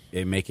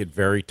 they make it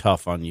very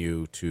tough on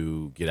you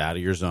to get out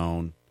of your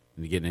zone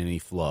and to get in any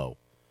flow.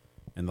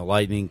 And the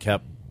Lightning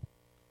kept,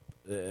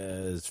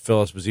 as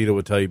Phil Esposito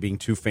would tell you, being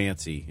too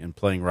fancy and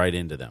playing right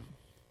into them.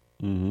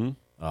 Mm-hmm.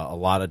 A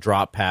lot of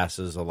drop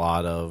passes, a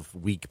lot of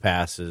weak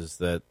passes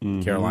that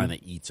Carolina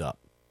eats up.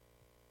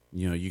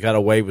 You got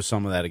away with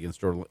some of that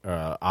against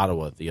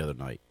Ottawa the other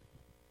night,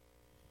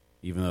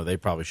 even though they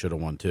probably should have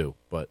won too.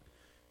 But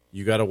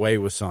you got away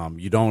with some.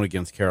 You don't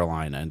against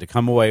Carolina. And to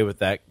come away with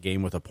that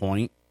game with a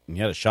point, and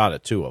you had a shot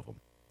at 2 of them.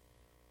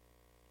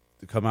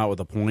 To come out with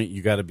a point,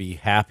 you got to be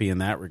happy in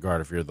that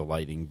regard if you're the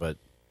Lightning, but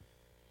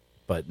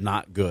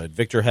not good.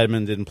 Victor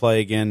Hedman didn't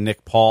play again.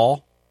 Nick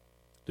Paul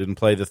didn't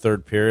play the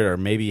third period, or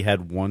maybe he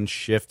had one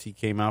shift he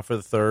came out for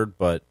the third.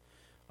 But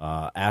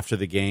after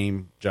the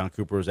game, John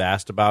Cooper was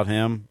asked about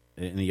him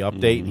in the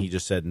update, and he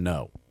just said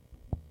no.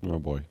 Oh,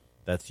 boy.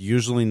 That's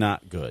usually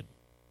not good.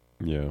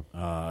 Yeah.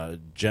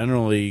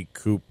 Generally,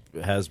 Coop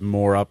has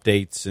more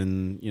updates,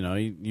 and,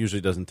 he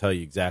usually doesn't tell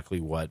you exactly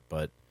what,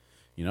 but,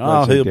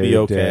 he'll be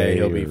okay,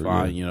 he'll be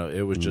fine.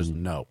 It was just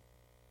no.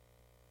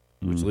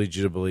 Which leads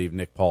you to believe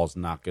Nick Paul's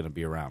not going to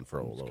be around for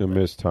a little bit. He's going to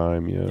miss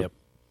time, yeah. Yep.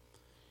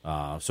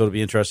 So it'll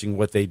be interesting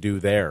what they do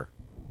there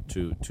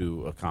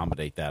to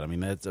accommodate that. I mean,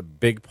 that's a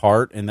big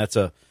part, and it's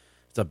a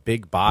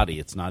big body.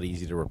 It's not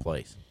easy to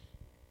replace.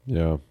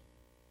 Yeah.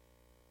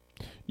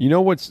 You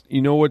know what's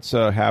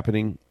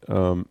happening?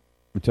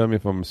 Tell me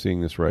if I'm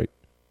seeing this right.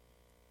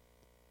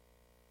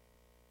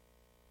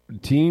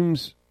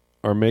 Teams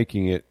are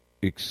making it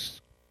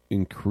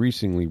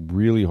increasingly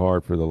really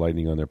hard for the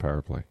Lightning on their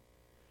power play.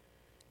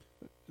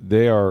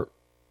 They are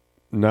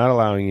not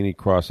allowing any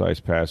cross ice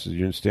passes.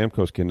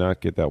 Stamkos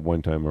cannot get that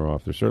one-timer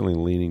off. They're certainly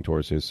leaning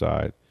towards his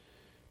side.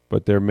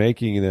 But they're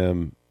making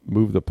them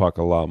move the puck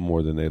a lot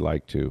more than they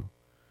like to,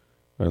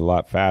 and a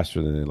lot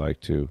faster than they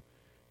like to.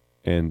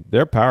 And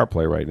their power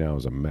play right now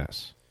is a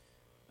mess.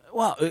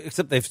 Well,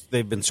 except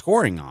they've been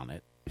scoring on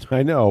it.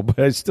 I know, but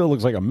it still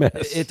looks like a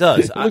mess. It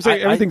does. It looks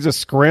like everything's a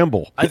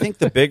scramble. I think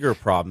the bigger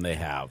problem they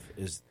have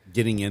is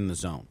getting in the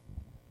zone.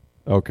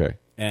 Okay.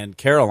 And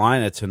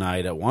Carolina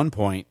tonight at one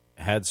point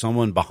had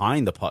someone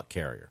behind the puck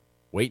carrier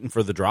waiting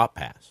for the drop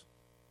pass.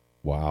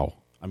 Wow.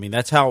 I mean,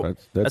 that's how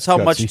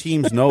much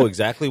teams know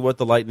exactly what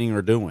the Lightning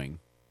are doing.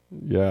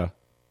 Yeah.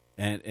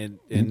 And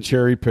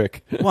cherry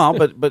pick. Well,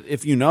 but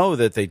if you know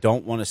that they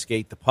don't want to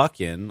skate the puck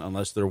in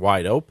unless they're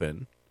wide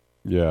open,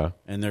 yeah,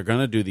 and they're going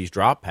to do these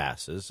drop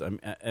passes,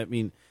 I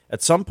mean,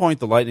 at some point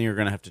the Lightning are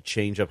going to have to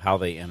change up how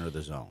they enter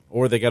the zone,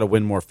 or they got to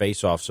win more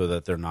faceoffs so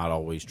that they're not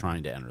always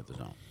trying to enter the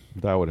zone.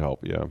 That would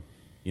help, yeah.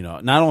 You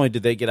know, not only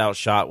did they get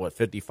outshot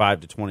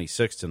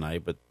 55-26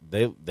 tonight, but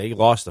they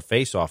lost the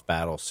faceoff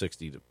battle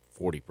 60 to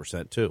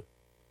 40% too.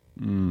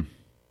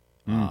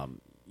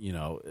 You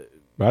know,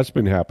 that's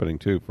been happening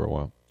too for a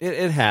while.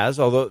 It has,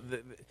 although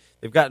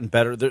they've gotten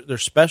better. Their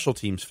special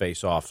teams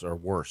faceoffs are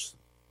worse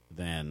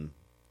than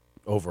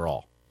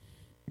overall.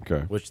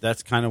 Okay, which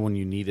that's kind of when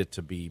you need it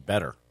to be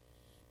better,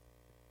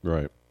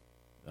 right?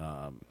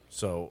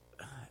 So,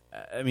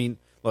 I mean,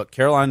 look,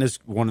 Carolina is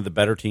one of the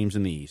better teams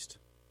in the East.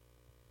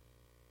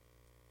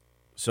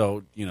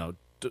 So, you know,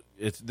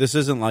 this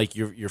isn't like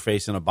you're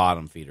facing a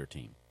bottom feeder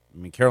team. I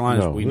mean,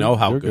 Carolina, we know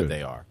how good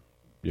they are.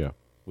 Yeah.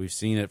 We've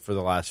seen it for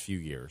the last few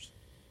years.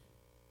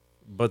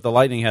 But the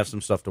Lightning have some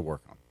stuff to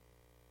work on.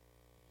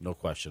 No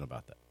question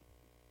about that.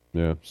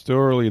 Yeah. Still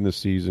early in the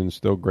season.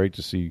 Still great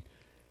to see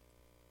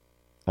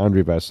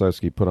Andrei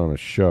Vasilevsky put on a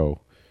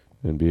show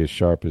and be as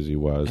sharp as he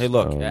was. Hey,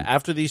 look,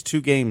 after these two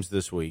games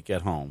this week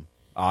at home,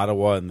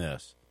 Ottawa and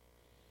this,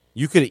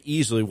 you could have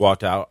easily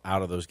walked out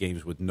of those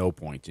games with no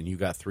points, and you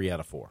got 3 out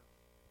of 4.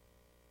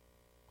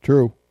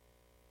 True.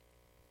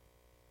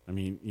 I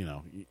mean, you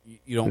know,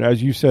 you don't. And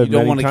as you said, you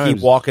don't want to times,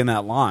 keep walking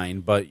that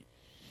line, but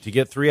to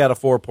get 3 out of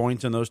 4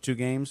 points in those two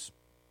games,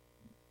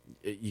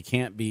 you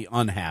can't be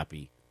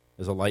unhappy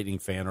as a Lightning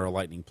fan or a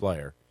Lightning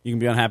player. You can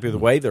be unhappy with the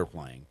way they're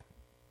playing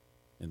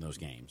in those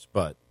games,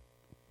 but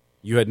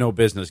you had no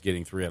business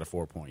getting 3 out of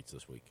 4 points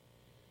this week.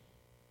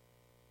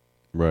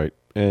 Right,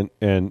 and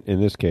in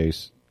this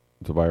case,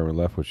 to Byron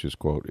Leftwich's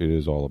quote, it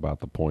is all about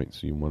the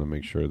points. You want to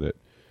make sure that,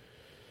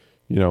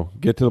 you know,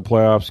 get to the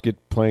playoffs,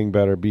 get playing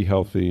better, be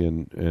healthy,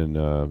 and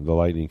the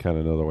Lightning kind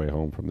of know their way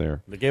home from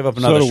there. They gave up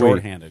another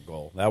shorthanded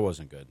goal. That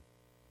wasn't good.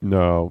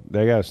 No,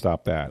 they got to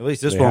stop that. At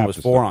least this one was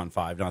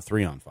 4-on-5, not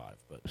 3-on-5.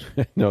 But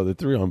no, the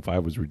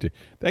 3-on-5 was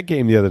ridiculous. That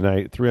game the other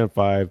night,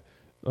 3-on-5,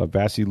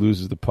 Vasi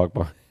loses the puck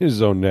behind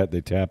his own net.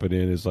 They tap it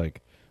in. It's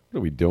like, what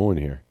are we doing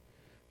here?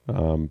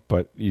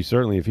 But you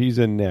certainly, if he's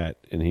in net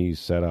and he's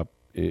set up,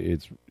 he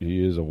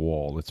is a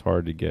wall. It's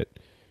hard to get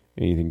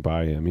anything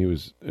by him. It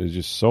was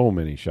just so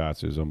many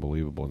shots. It was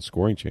unbelievable, and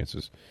scoring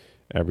chances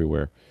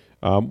everywhere.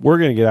 We're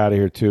going to get out of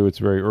here, too. It's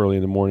very early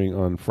in the morning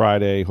on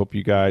Friday. Hope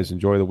you guys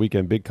enjoy the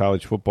weekend. Big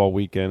college football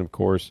weekend, of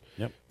course.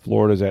 Yep.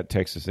 Florida's at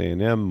Texas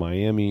A&M.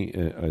 Miami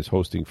is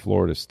hosting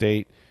Florida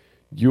State.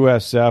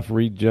 USF,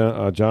 read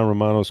John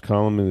Romano's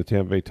column in the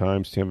Tampa Bay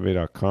Times,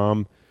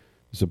 tampabay.com.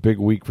 It's a big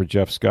week for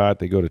Jeff Scott.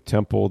 They go to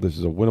Temple. This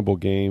is a winnable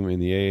game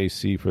in the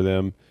AAC for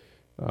them.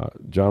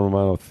 John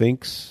Romano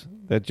thinks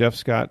that Jeff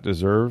Scott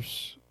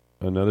deserves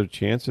another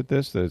chance at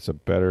this, that it's a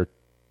better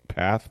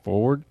path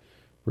forward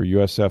for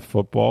USF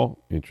football.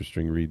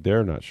 Interesting read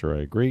there. Not sure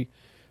I agree.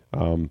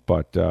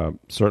 But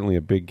certainly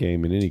a big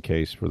game in any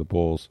case for the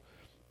Bulls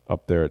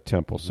up there at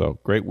Temple. So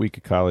great week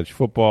of college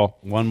football.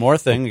 One more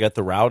thing. We got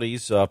the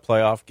Rowdies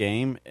playoff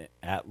game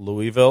at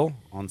Louisville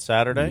on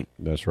Saturday.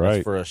 That's right.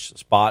 That's for a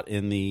spot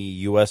in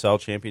the USL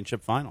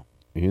Championship final.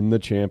 In the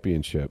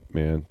championship,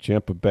 man.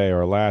 Tampa Bay,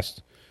 our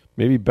last,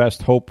 maybe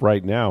best hope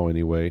right now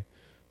anyway,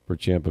 for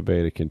Tampa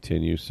Bay to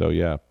continue. So,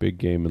 yeah, big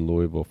game in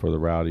Louisville for the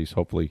Rowdies.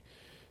 Hopefully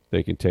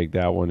they can take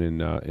that one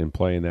and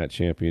play in that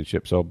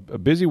championship. So a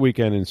busy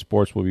weekend in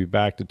sports. We'll be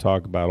back to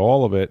talk about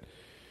all of it.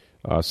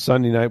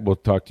 Sunday night, we'll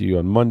talk to you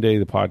on Monday.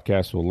 The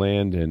podcast will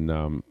land,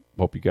 and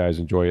hope you guys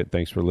enjoy it.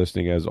 Thanks for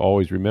listening. As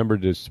always, remember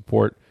to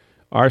support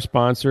our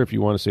sponsor. If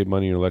you want to save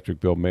money on your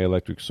electric bill, May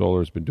Electric Solar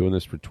has been doing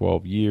this for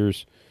 12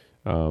 years.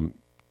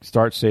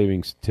 Start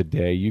saving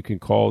today. You can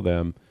call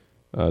them,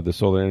 the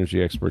solar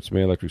energy experts,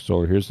 May Electric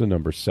Solar. Here's the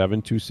number,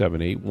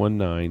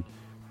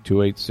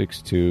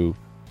 727-819-2862.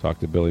 Talk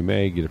to Billy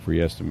May, get a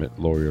free estimate,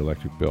 lower your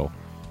electric bill,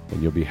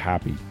 and you'll be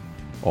happy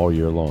all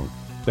year long.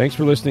 Thanks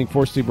for listening.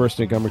 For Steve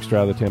Burstick, I'm Rick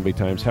Stroud of the Tampa Bay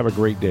Times. Have a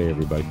great day,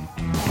 everybody.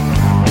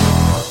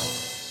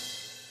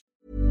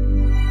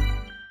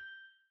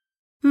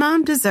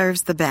 Mom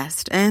deserves the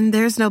best, and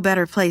there's no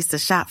better place to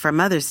shop for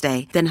Mother's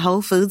Day than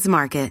Whole Foods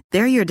Market.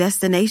 They're your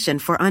destination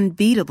for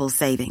unbeatable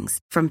savings,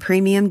 from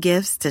premium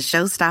gifts to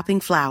show-stopping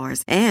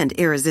flowers and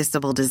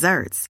irresistible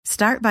desserts.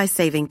 Start by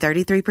saving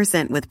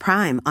 33% with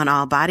Prime on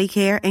all body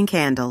care and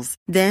candles.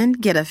 Then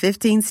get a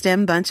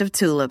 15-stem bunch of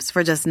tulips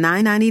for just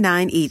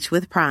 $9.99 each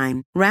with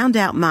Prime. Round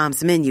out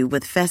Mom's menu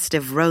with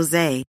festive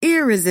rosé,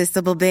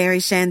 irresistible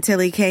berry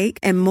chantilly cake,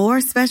 and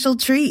more special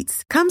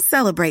treats. Come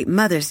celebrate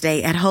Mother's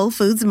Day at Whole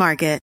Foods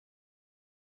Market.